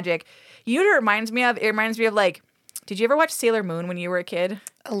big magic. You know what it reminds me of? It reminds me of like did you ever watch Sailor Moon when you were a kid?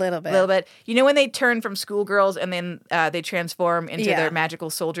 A little bit. A little bit. You know when they turn from schoolgirls and then they transform into their magical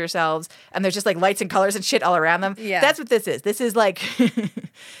soldier selves and there's just like lights and colors and shit all around them? Yeah. That's what this is. This is like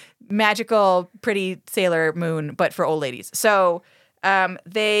magical, pretty Sailor Moon, but for old ladies. So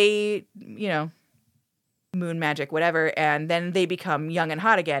they, you know, moon magic, whatever, and then they become young and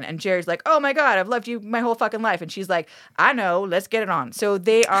hot again. And Jerry's like, oh my God, I've loved you my whole fucking life. And she's like, I know, let's get it on. So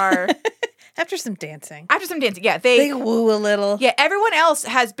they are... After some dancing. Yeah. They woo a little. Yeah, everyone else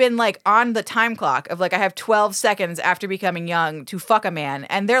has been like on the time clock of like, I have 12 seconds after becoming young to fuck a man.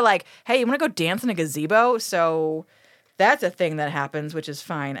 And they're like, hey, you want to go dance in a gazebo? So that's a thing that happens, which is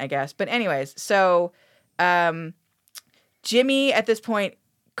fine, I guess. But anyways, so Jimmy at this point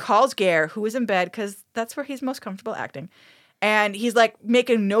calls Gare, who is in bed because that's where he's most comfortable acting. And he's like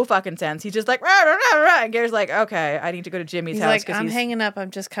making no fucking sense. He's just like, rah, rah, rah, rah. And Gare's like, okay, I need to go to Jimmy's house. He's like, I'm hanging up. I'm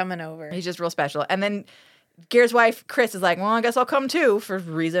just coming over. He's just real special. And then Gare's wife, Chris, is like, well, I guess I'll come too for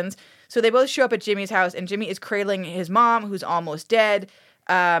reasons. So they both show up at Jimmy's house and Jimmy is cradling his mom, who's almost dead.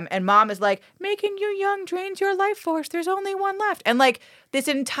 And mom is like, making you young drains your life force. There's only one left. And like this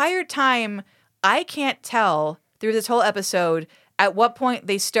entire time, I can't tell through this whole episode at what point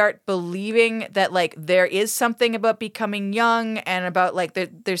they start believing that, like, there is something about becoming young and about, like,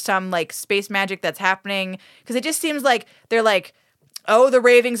 there's some, like, space magic that's happening. Because it just seems like they're like, oh, the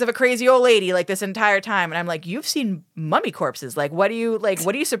ravings of a crazy old lady, like, this entire time. And I'm like, you've seen mummy corpses. Like, what do you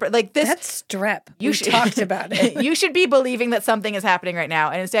surprise? Like, this. That's strep. You talked about it. You should be believing that something is happening right now.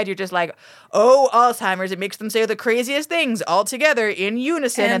 And instead you're just like, oh, Alzheimer's. It makes them say the craziest things all together in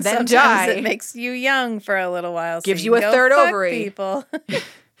unison and then die. It makes you young for a little while. So gives you a third ovary. People.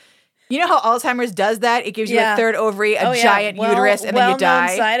 You know how Alzheimer's does that? It gives you a third ovary, a giant uterus, and then you die.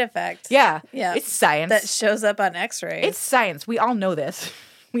 Well-known side effect. Yeah. It's science. That shows up on x-rays. It's science. We all know this.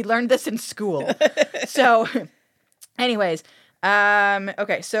 We learned this in school. So, anyways,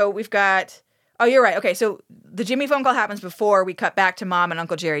 okay, so we've got... Oh, you're right. Okay, so the Jimmy phone call happens before we cut back to Mom and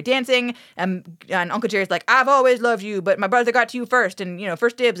Uncle Jerry dancing, and Uncle Jerry's like, I've always loved you, but my brother got to you first, and, you know,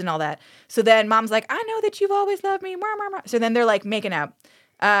 first dibs and all that. So then Mom's like, I know that you've always loved me. So then they're, like, making out.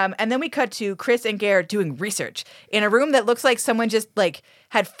 And then we cut to Chris and Gare doing research in a room that looks like someone just like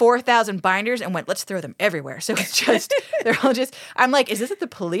had 4,000 binders and went, let's throw them everywhere. So it's just, they're all just, I'm like, is this at the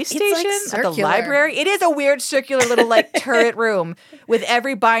police station? Like at the library? It is a weird circular little like turret room with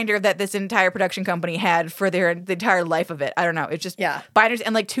every binder that this entire production company had for the entire life of it. I don't know. It's just binders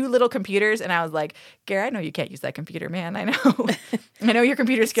and like 2 little computers. And I was like, Gare, I know you can't use that computer, man. I know. I know your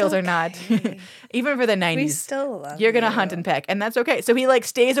computer skills are not. Even for the 90s. We still love you're going to hunt and peck. And that's okay. So he like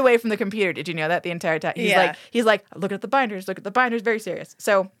stays away from the computer. Did you know that the entire time? He's like, look at the binders, very serious.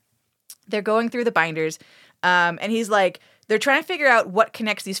 So they're going through the binders, and he's like, they're trying to figure out what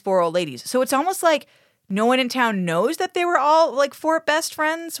connects these 4 old ladies. So it's almost like no one in town knows that they were all like 4 best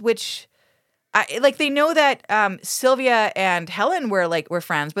friends, which they know that Sylvia and Helen were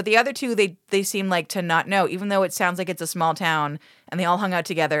friends, but the other 2 they seem like to not know, even though it sounds like it's a small town and they all hung out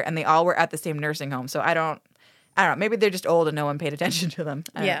together and they all were at the same nursing home. So I don't know. Maybe they're just old and no one paid attention to them.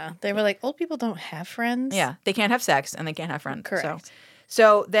 They were like, old people don't have friends. Yeah, they can't have sex and they can't have friends. Correct.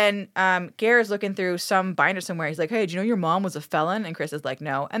 So then Gare is looking through some binder somewhere. He's like, hey, do you know your mom was a felon? And Chris is like,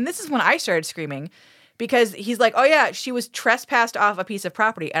 no. And this is when I started screaming because he's like, oh, yeah, she was trespassed off a piece of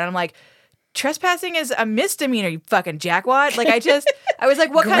property. And I'm like, trespassing is a misdemeanor, you fucking jackwad. Like, I was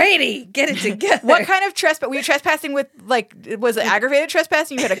like, what Grady, get it together. What kind of trespass? Were you trespassing with, like, was it aggravated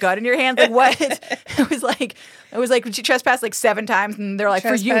trespassing? You had a gun in your hand? Like, what? It was like, she trespassed like 7 times, and they're like,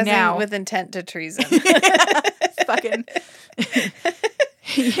 for you now. With intent to treason. Fucking...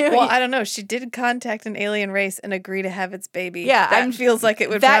 Well, I don't know. She did contact an alien race and agree to have its baby. Yeah. That feels like it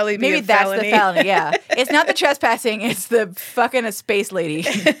would probably be a felony. Maybe that's the felony, yeah. It's not the trespassing. It's the fucking a space lady.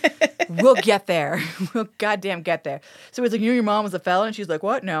 We'll get there. We'll goddamn get there. So he's like, you know your mom was a felon? And she's like,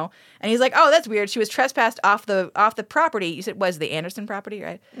 what? No. And he's like, oh, that's weird. She was trespassed off the property. You said it was the Anderson property,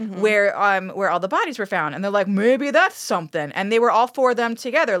 right? Mm-hmm. Where all the bodies were found. And they're like, maybe that's something. And they were all 4 of them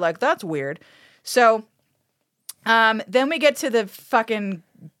together. Like, that's weird. So... then we get to the fucking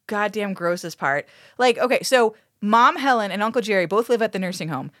goddamn grossest part. Like, okay, so Mom Helen and Uncle Jerry both live at the nursing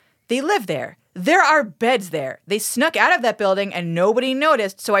home. They live there. There are beds there. They snuck out of that building and nobody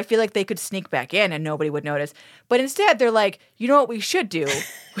noticed, so I feel like they could sneak back in and nobody would notice. But instead, they're like, you know what we should do?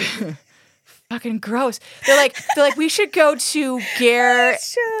 Fucking gross. They're like, we should go to Gare.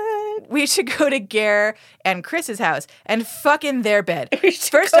 We should go to Gare and Chris's house and fuck in their bed.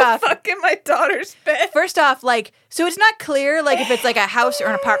 Fuck in my daughter's bed. First off, like, So it's not clear, like, if it's, like, a house or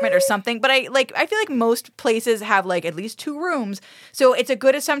an apartment or something, but I feel like most places have, like, at least 2 rooms. So it's a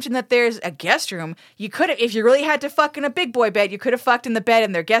good assumption that there's a guest room. You could have, if you really had to fuck in a big boy bed, you could have fucked in the bed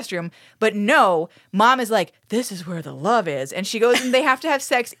in their guest room. But no, Mom is like, this is where the love is. And she goes and they have to have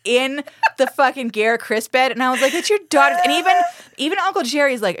sex in the fucking Gare Chris bed. And I was like, it's your daughter's. And even Uncle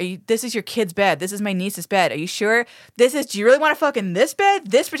Jerry's like, this is your kid's bed. This is my niece's bed. Are you sure? Do you really want to fuck in this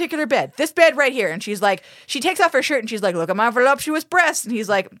bed? This particular bed? This bed right here? And she's like, she takes off her shirt and she's like, look at my voluptuous breasts. And he's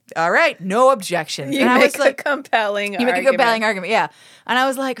like, all right, no objections. You make a compelling argument, yeah. And I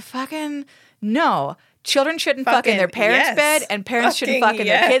was like, fucking no. Children shouldn't fuck in their parents' bed, and parents shouldn't fuck in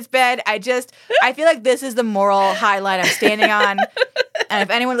their kids' bed. I feel like this is the moral high line I'm standing on. And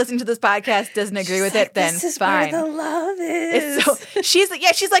if anyone listening to this podcast doesn't agree with it, then this is fine. Where the love is. She's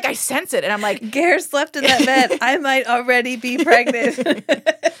like, I sense it. And I'm like, Gare slept in that bed. I might already be pregnant.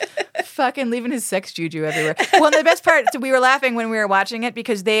 Fucking leaving his sex juju everywhere. Well, the best part, so we were laughing when we were watching it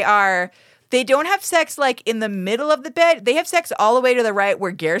because they don't have sex like in the middle of the bed. They have sex all the way to the right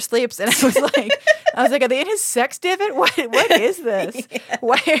where Gare sleeps. And I was like, are they in his sex divot? What is this? Yeah.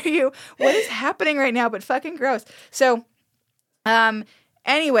 What is happening right now? But fucking gross. So,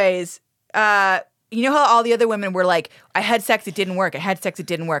 anyways, you know how all the other women were like, I had sex, it didn't work. I had sex, it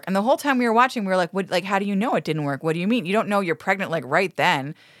didn't work. And the whole time we were watching, we were like, what, like, how do you know it didn't work? What do you mean? You don't know you're pregnant like right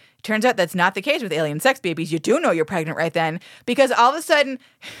then. Turns out that's not the case with alien sex babies. You do know you're pregnant right then because all of a sudden,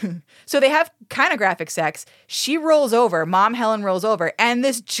 so they have kind of graphic sex. She rolls over, Mom Helen rolls over, and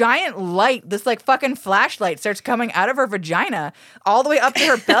this giant light, this like fucking flashlight starts coming out of her vagina all the way up to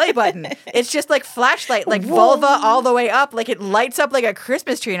her belly button. It's just like flashlight, like vulva all the way up. Like it lights up like a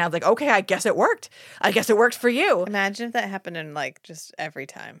Christmas tree. And I was like, okay, I guess it worked. I guess it worked for you. Imagine if that happened in like just every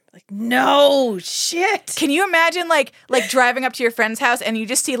time. Like, no shit. Can you imagine like driving up to your friend's house and you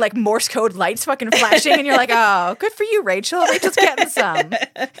just see like Morse code lights fucking flashing and you're like, oh, good for you, Rachel. Rachel's getting some.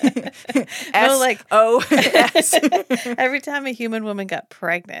 S-O-S. Every time a human woman got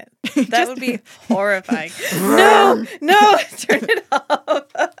pregnant, that would be horrifying. No, turn it off.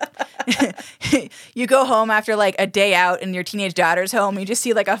 You go home after like a day out and your teenage daughter's home. You just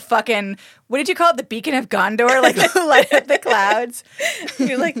see like a fucking, what did you call it? The Beacon of Gondor? Like light up the clouds.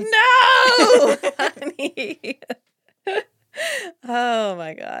 You're like, no, honey. Oh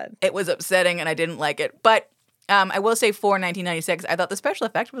my God. It was upsetting and I didn't like it. But I will say for 1996, I thought the special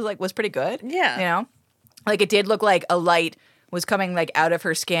effect was pretty good. Yeah. You know? Like it did look like a light was coming like out of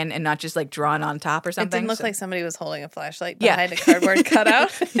her skin and not just like drawn on top or something. It didn't look like somebody was holding a flashlight behind a cardboard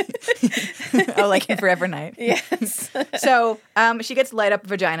cutout. Oh, like in Forever Night. Yes. So she gets light up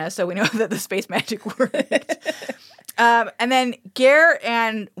vagina, so we know that the space magic worked. And then Gare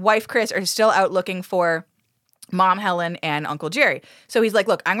and wife Chris are still out looking for Mom Helen and Uncle Jerry. So he's like,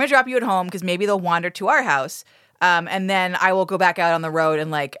 look, I'm going to drop you at home because maybe they'll wander to our house. And then I will go back out on the road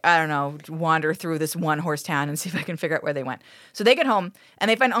and like, I don't know, wander through this one horse town and see if I can figure out where they went. So they get home and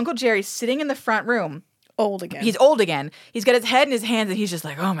they find Uncle Jerry sitting in the front room. Old again. He's old again. He's got his head in his hands and he's just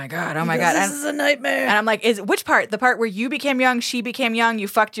like, oh my God. This is a nightmare. And I'm like, which part? The part where you became young, she became young, you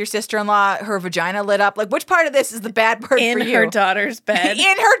fucked your sister-in-law, her vagina lit up. Like, which part of this is the bad part for you? In her daughter's bed.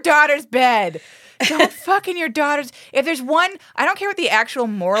 In her daughter's bed. Don't fuck in your daughter's. If there's one, I don't care what the actual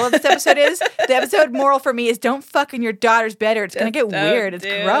moral of this episode is. The episode moral for me is don't fuck in your daughter's bed or it's going to get weird. It's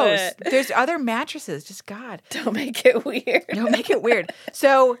gross. There's other mattresses. Just God. Don't make it weird. Don't make it weird.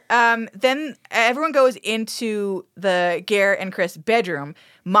 So then everyone goes into the Gare and Chris bedroom.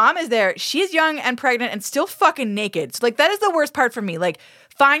 Mom is there. She's young and pregnant and still fucking naked. So like that is the worst part for me. Like,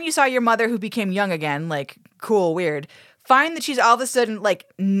 fine, you saw your mother who became young again. Like, cool, weird. Fine that she's all of a sudden like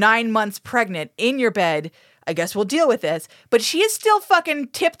 9 months pregnant in your bed. I guess we'll deal with this. But she is still fucking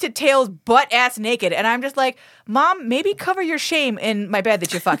tip to tails, butt ass naked. And I'm just like, Mom, maybe cover your shame in my bed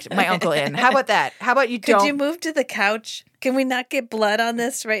that you fucked my uncle in. How about that? How about you don't? Could you move to the couch? Can we not get blood on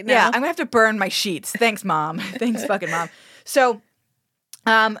this right now? Yeah, I'm going to have to burn my sheets. Thanks, Mom. Thanks, fucking Mom. So...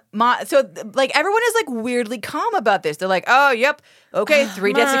 like everyone is like weirdly calm about this. They're like, oh, yep, okay,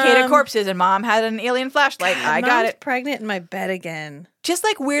 3 desiccated corpses and Mom had an alien flashlight. I got it. Pregnant in my bed again. Just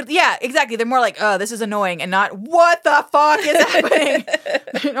like weird. Yeah, exactly. They're more like, oh, this is annoying and not what the fuck is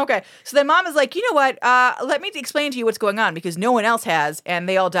happening. Okay. So then Mom is like, you know what? Let me explain to you what's going on because no one else has and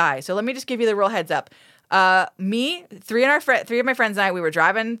they all die. So let me just give you the real heads up. Me, 3 of my friends and I, we were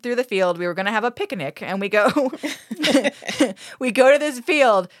driving through the field. We were going to have a picnic and we go to this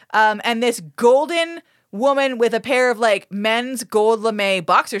field. And this golden woman with a pair of like men's gold lame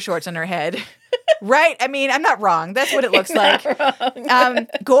boxer shorts on her head. Right? I mean, I'm not wrong. That's what it looks like.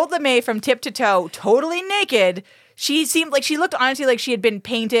 Gold lame from tip to toe, totally naked, she seemed like she looked honestly like she had been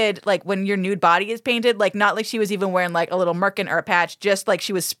painted like when your nude body is painted, like not like she was even wearing like a little merkin or a patch, just like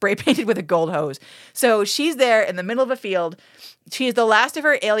she was spray painted with a gold hose. So she's there in the middle of a field. She is the last of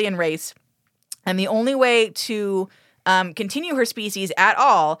her alien race. And the only way to continue her species at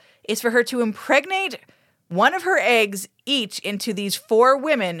all is for her to impregnate one of her eggs each into these 4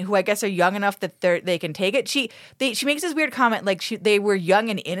 women who I guess are young enough that they can take it. She makes this weird comment like they were young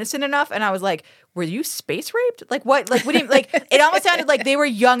and innocent enough, and I was like, were you space raped? Like what? Like what do you like? It almost sounded like they were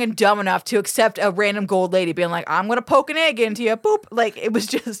young and dumb enough to accept a random gold lady being like, I'm gonna poke an egg into you, boop. Like it was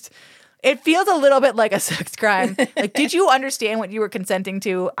just. It feels a little bit like a sex crime. Like, did you understand what you were consenting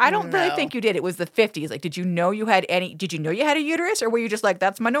to? I don't really think you did. It was the 50s. Like, did you know you had a uterus? Or were you just like,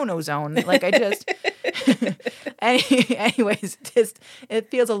 that's my no-no zone? Like, I just... Anyways, just, it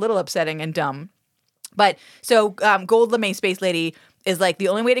feels a little upsetting and dumb. But, so, Gold LeMay Space Lady is like, the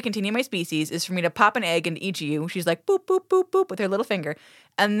only way to continue my species is for me to pop an egg into each of you. She's like, boop, boop, boop, boop, with her little finger.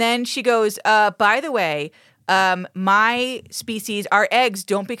 And then she goes, by the way... my species, our eggs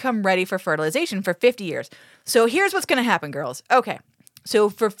don't become ready for fertilization for 50 years. So here's what's going to happen, girls. Okay. So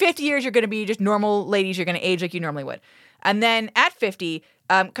for 50 years, you're going to be just normal ladies. You're going to age like you normally would. And then at 50,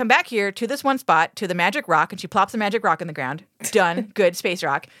 come back here to this one spot, to the magic rock, and she plops the magic rock in the ground. Done. Good. Space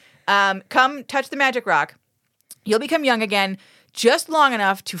rock. Come touch the magic rock. You'll become young again, just long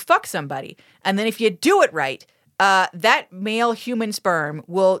enough to fuck somebody. And then if you do it right, that male human sperm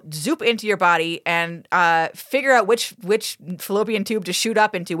will zoop into your body and figure out which fallopian tube to shoot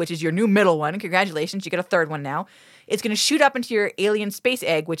up into, which is your new middle one. Congratulations, you get a third one now. It's going to shoot up into your alien space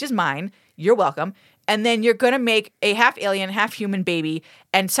egg, which is mine. You're welcome. And then you're going to make a half alien, half human baby,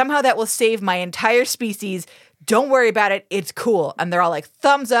 and somehow that will save my entire species. Don't worry about it. It's cool. And they're all like,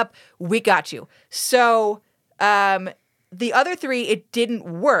 thumbs up. We got you. So the other 3, it didn't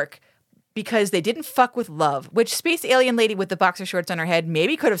work. Because they didn't fuck with love, which space alien lady with the boxer shorts on her head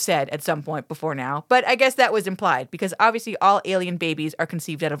maybe could have said at some point before now. But I guess that was implied because obviously all alien babies are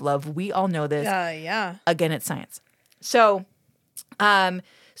conceived out of love. We all know this. Yeah. Again, it's science. So mom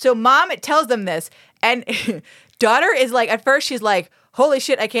tells them this, and daughter is like, at first she's like, holy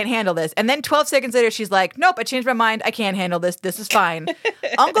shit, I can't handle this. And then 12 seconds later, she's like, nope, I changed my mind. I can't handle this. This is fine.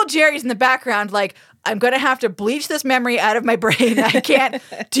 Uncle Jerry's in the background like, I'm going to have to bleach this memory out of my brain. I can't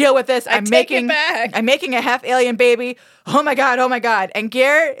deal with this. I'm making a half alien baby. Oh my God. And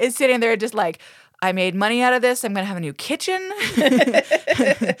Garrett is sitting there just like, I made money out of this. I'm going to have a new kitchen.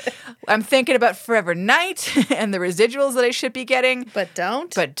 I'm thinking about Forever Night and the residuals that I should be getting. But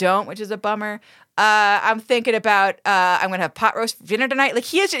don't, which is a bummer. I'm thinking about I'm gonna have pot roast for dinner tonight. Like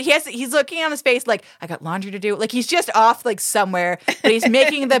he's looking on his face like I got laundry to do. Like he's just off like somewhere, but he's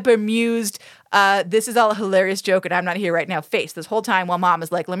making the bemused. This is all a hilarious joke, and I'm not here right now. Face this whole time while mom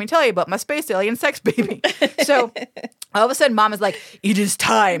is like, let me tell you about my space alien sex baby. So all of a sudden, mom is like, it is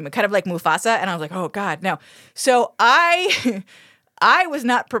time, kind of like Mufasa, and I was like, oh God, no. So I was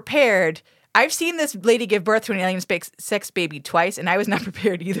not prepared. I've seen this lady give birth to an alien sex baby twice, and I was not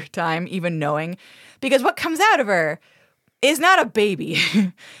prepared either time, even knowing. Because what comes out of her is not a baby.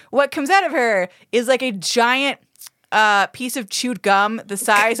 What comes out of her is like a giant piece of chewed gum the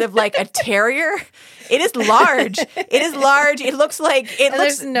size of like a terrier. It is large. It looks like...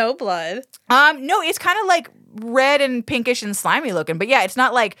 There's no blood. No, it's kind of like red and pinkish and slimy looking, but yeah, it's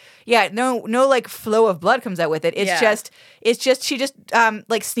not like no like flow of blood comes out with it. It's just she just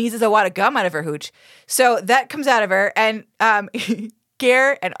like sneezes a wad of gum out of her hooch. So that comes out of her, and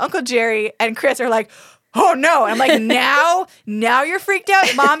Gare and Uncle Jerry and Chris are like, oh no. And I'm like, now you're freaked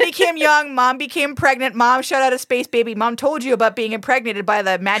out. Mom became young. Mom became pregnant. Mom shot out a space baby. Mom told you about being impregnated by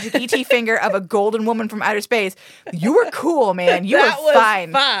the magic ET finger of a golden woman from outer space. You were cool, man. You were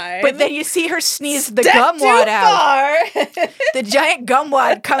fine. But then you see her sneeze the gum wad out. The giant gum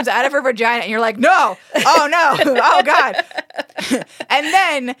wad comes out of her vagina, and you're like, no. Oh no. Oh God. And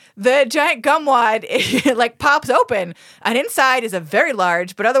then the giant gum wad like pops open, and inside is a very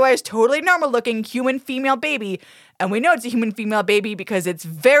large, but otherwise totally normal looking human female baby. And we know it's a human female baby because it's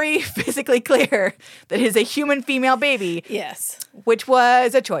very physically clear that it is a human female baby. Yes. Which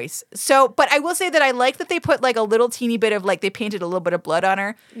was a choice. So, but I will say that I like that they put like a little teeny bit of like, they painted a little bit of blood on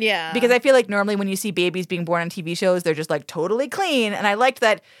her. Yeah. Because I feel like normally when you see babies being born on TV shows, they're just like totally clean. And I liked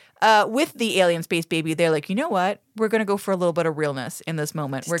that with the alien space baby, they're like, you know what? We're going to go for a little bit of realness in this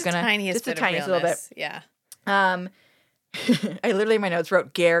moment. Just the tiniest little bit. Yeah. I literally in my notes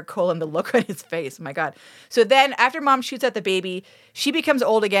wrote Gare : the look on his face. Oh my God. So then after mom shoots at the baby, she becomes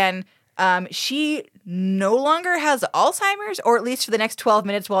old again. She no longer has Alzheimer's, or at least for the next 12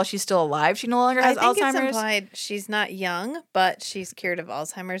 minutes while she's still alive, she no longer has Alzheimer's. I think it's implied she's not young, but she's cured of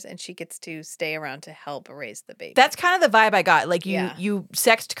Alzheimer's, and she gets to stay around to help raise the baby. That's kind of the vibe I got. Like, you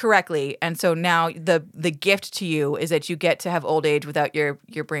sexed correctly, and so now the gift to you is that you get to have old age without your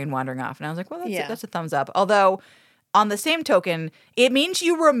brain wandering off. And I was like, well, that's a thumbs up. Although, on the same token, it means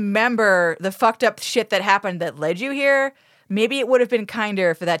you remember the fucked up shit that happened that led you here. Maybe it would have been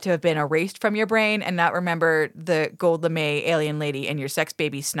kinder for that to have been erased from your brain and not remember the gold lame alien lady and your sex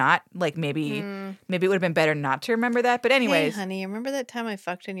baby snot. Like, maybe it would have been better not to remember that. But anyways. Hey, honey, remember that time I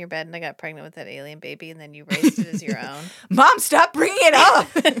fucked in your bed and I got pregnant with that alien baby and then you raised it as your own? Mom, stop bringing it up.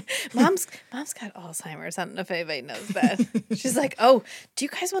 Mom's got Alzheimer's. I don't know if anybody knows that. She's like, oh, do you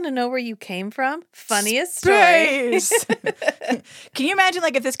guys want to know where you came from? Funniest story. Can you imagine,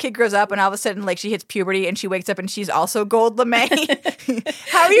 like, if this kid grows up and all of a sudden, like, she hits puberty and she wakes up and she's also gold LeMay?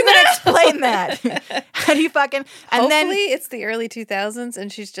 How are you going to explain that? How do you fucking... And hopefully it's the early 2000s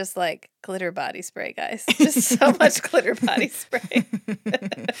and she's just like, glitter body spray, guys. Just so much glitter body spray.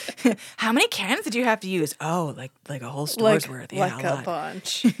 How many cans did you have to use? Oh, like a whole store's worth. Yeah, like a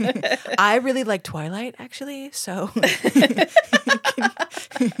bunch. I really like Twilight, actually, so...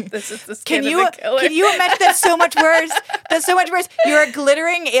 This is the skin of the killer. Can you imagine? That's so much worse. That's so much worse. You're a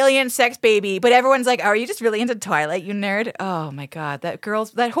glittering alien sex baby, but everyone's like, are you just really into Twilight, you nerd? Oh my God, that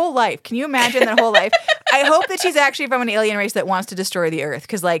whole life. Can you imagine that whole life? I hope that she's actually from an alien race that wants to destroy the Earth.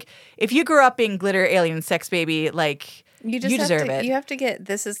 Because, like, if you grew up being glitter alien sex baby, like, you deserve it. You have to get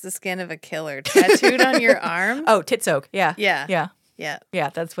 "This is the skin of a killer" tattooed on your arm. Oh, tit soak. Yeah. Yeah.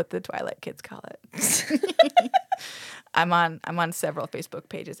 That's what the Twilight kids call it. I'm on several Facebook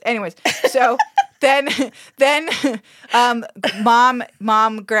pages. Anyways, so then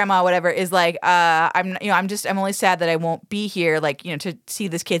mom, grandma, whatever is like, I'm only sad that I won't be here, like, to see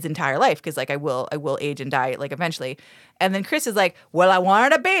this kid's entire life, because, like, I will age and die, like, eventually. And then Chris is like, well, I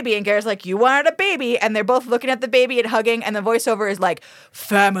wanted a baby, and Garrett's like, you wanted a baby, and they're both looking at the baby and hugging, and the voiceover is like,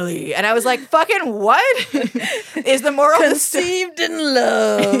 family, and I was like, fucking what is the moral? Conceived in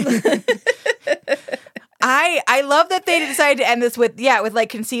love. I love that they decided to end this with like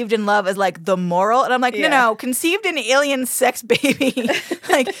conceived in love as like the moral. And I'm like, no, conceived in alien sex baby.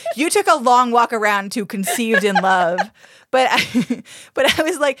 Like, you took a long walk around to conceived in love. But I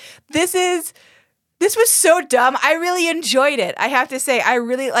was like, this was so dumb. I really enjoyed it. I have to say, I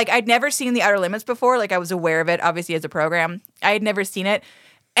really, like, I'd never seen The Outer Limits before. Like, I was aware of it, obviously, as a program. I had never seen it.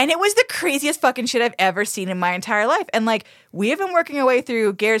 And it was the craziest fucking shit I've ever seen in my entire life. And, like, we have been working our way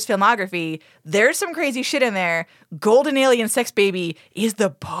through Gare's filmography. There's some crazy shit in there. Golden Alien Sex Baby is the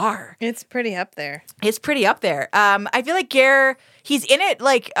bar. It's pretty up there. I feel like Gare, he's in it,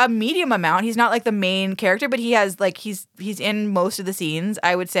 like, a medium amount. He's not, like, the main character, but he has, like, he's in most of the scenes,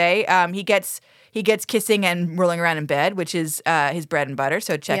 I would say. He gets kissing and rolling around in bed, which is his bread and butter,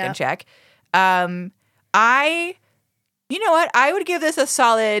 so check and check. You know what? I would give this a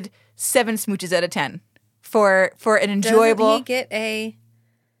solid 7 smooches out of 10 for an enjoyable. Doesn't he get a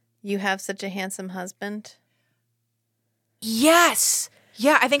 "you have such a handsome husband"? Yes.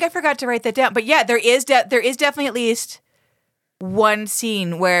 Yeah, I think I forgot to write that down. But yeah, there is definitely at least one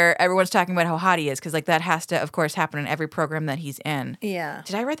scene where everyone's talking about how hot he is, because, like, that has to, of course, happen in every program that he's in. Yeah.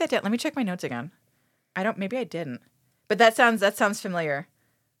 Did I write that down? Let me check my notes again. Maybe I didn't. But that sounds familiar.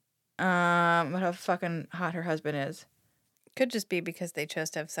 About how fucking hot her husband is. Could just be because they chose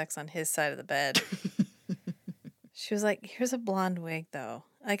to have sex on his side of the bed. She was like, here's a blonde wig, though.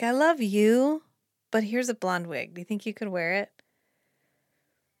 Like, I love you, but here's a blonde wig. Do you think you could wear it?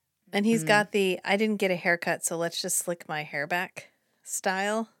 And he's got the, I didn't get a haircut, so let's just slick my hair back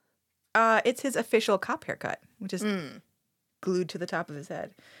style. It's his official cop haircut, which is glued to the top of his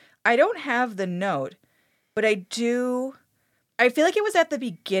head. I don't have the note, but I feel like it was at the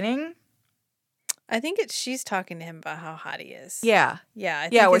beginning. I think she's talking to him about how hot he is. Yeah.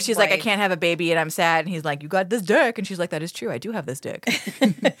 Yeah. Where she's like, I can't have a baby and I'm sad. And he's like, you got this dick. And she's like, that is true. I do have this dick.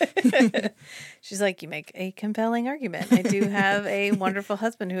 She's like, you make a compelling argument. I do have a wonderful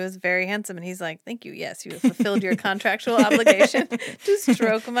husband who is very handsome. And he's like, thank you. Yes, you have fulfilled your contractual obligation to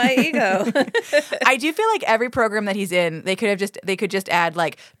stroke my ego. I do feel like every program that he's in, they could just add,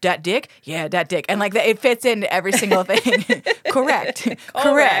 like, dat dick. Yeah, dat dick. And, like, it fits into every single thing. Correct.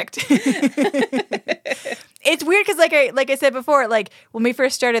 It's weird because, like I said before, like, when we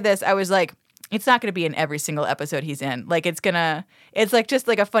first started this, I was like, it's not going to be in every single episode he's in. Like, it's like just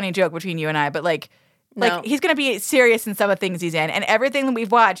like a funny joke between you and I, but, like, No. Like, he's going to be serious in some of the things he's in. And everything that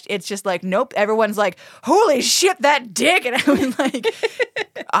we've watched, it's just like, nope. Everyone's like, holy shit, that dick. And I was like,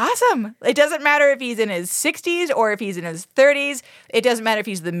 awesome. It doesn't matter if he's in his 60s or if he's in his 30s. It doesn't matter if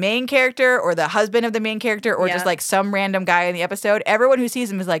he's the main character or the husband of the main character or just like some random guy in the episode. Everyone who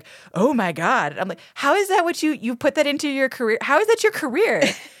sees him is like, oh my God. I'm like, how is that what you put that into your career? How is that your career?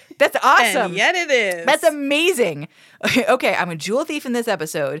 That's awesome. And yet it is. That's amazing. Okay, I'm a jewel thief in this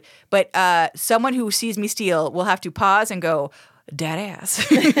episode, but someone who sees me steal will have to pause and go, "Dead ass."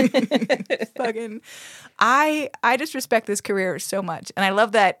 Fucking, I just respect this career so much, and I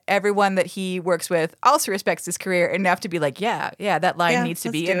love that everyone that he works with also respects his career enough to be like, yeah, that line needs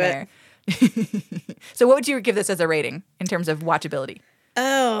to be in there. So, what would you give this as a rating in terms of watchability?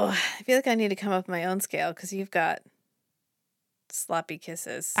 Oh, I feel like I need to come up with my own scale because you've got sloppy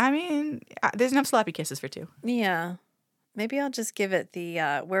kisses. I mean, there's enough sloppy kisses for 2. Yeah. Maybe I'll just give it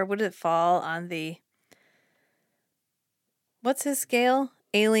the, where would it fall on the, what's his scale?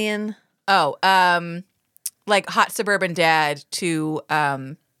 Alien. Oh, like hot suburban dad to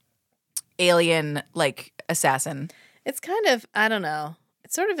alien, like assassin. It's kind of, I don't know.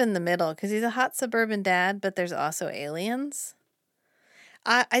 It's sort of in the middle because he's a hot suburban dad, but there's also aliens.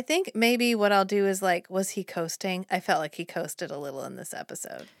 I think maybe what I'll do is like, was he coasting? I felt like he coasted a little in this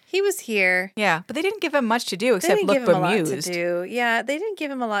episode. He was here. Yeah, but they didn't give him much to do except they didn't look give him bemused. A lot to do. Yeah, they didn't give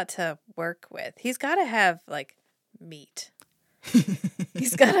him a lot to work with. He's got to have like meat.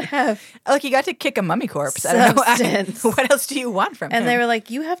 He's got to have like he got to kick a mummy corpse. I don't know. What else do you want from him? And they were like,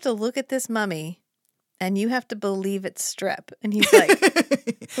 you have to look at this mummy and you have to believe it's strep. And he's like,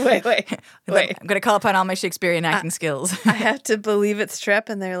 wait. I'm going to call upon all my Shakespearean acting skills. I have to believe it's strep.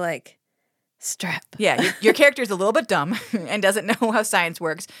 And they're like, strep. Yeah, your character's a little bit dumb and doesn't know how science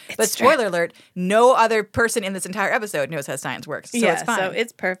works. But spoiler alert, no other person in this entire episode knows how science works. So it's fine. So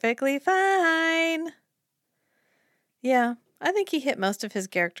it's perfectly fine. Yeah, I think he hit most of his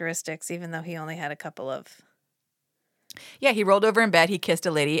characteristics, even though he only had a couple of... Yeah, he rolled over in bed. He kissed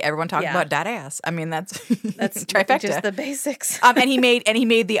a lady. Everyone talked about that ass. I mean, that's trifecta. Just the basics. And he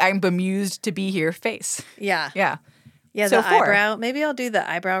made the "I'm bemused to be here" face. Yeah. So the eyebrow. Maybe I'll do the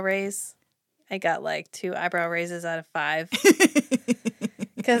eyebrow raise. I got like 2 eyebrow raises out of 5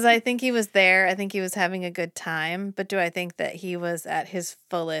 because I think he was there. I think he was having a good time. But do I think that he was at his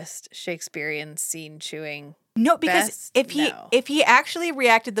fullest Shakespearean scene chewing? No, because if he actually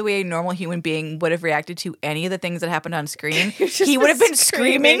reacted the way a normal human being would have reacted to any of the things that happened on screen, he would have been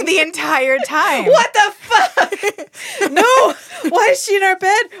screaming the entire time. What the fuck? No! Why is she in our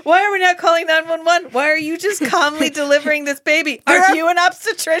bed? Why are we not calling 911? Why are you just calmly delivering this baby? Are you an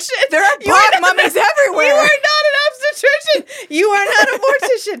obstetrician? There are black mummies everywhere. You are not an obstetrician. You are not a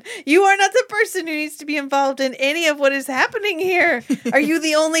mortician. You are not the person who needs to be involved in any of what is happening here. Are you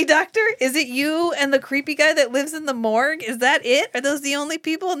the only doctor? Is it you and the creepy guy that lives in the morgue? Is that it? Are those the only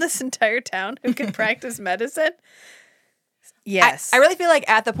people in this entire town who can practice medicine? Yes. I really feel like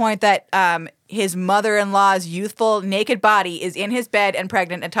at the point that his mother-in-law's youthful naked body is in his bed and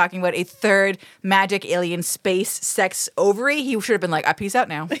pregnant and talking about a third magic alien space sex ovary, he should have been like, peace out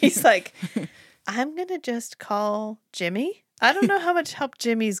now. He's like, I'm going to just call Jimmy. I don't know how much help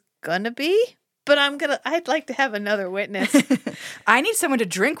Jimmy's going to be, but I'd like to have another witness. I need someone to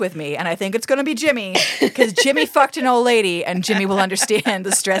drink with me, and I think it's going to be Jimmy, because Jimmy fucked an old lady, and Jimmy will understand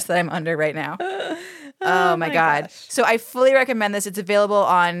the stress that I'm under right now. Oh my God. Gosh. So I fully recommend this. It's available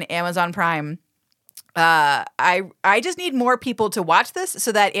on Amazon Prime. I just need more people to watch this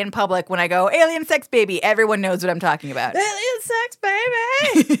so that in public, when I go alien sex baby, everyone knows what I'm talking about. Alien sex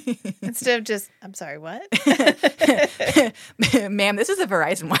baby. Instead of just, I'm sorry, what? Ma'am, this is a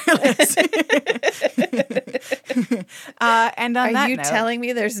Verizon Wireless. And on that note, are you telling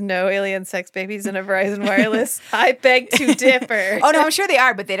me there's no alien sex babies in a Verizon Wireless? I beg to differ. Oh no, I'm sure they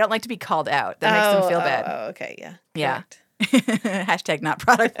are, but they don't like to be called out. That makes them feel bad. Oh, okay, yeah. Yeah. Correct. Hashtag not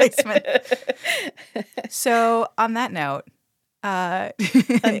product placement. So on that note,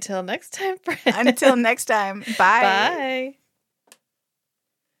 until next time, friends. Until next time. Bye. Bye.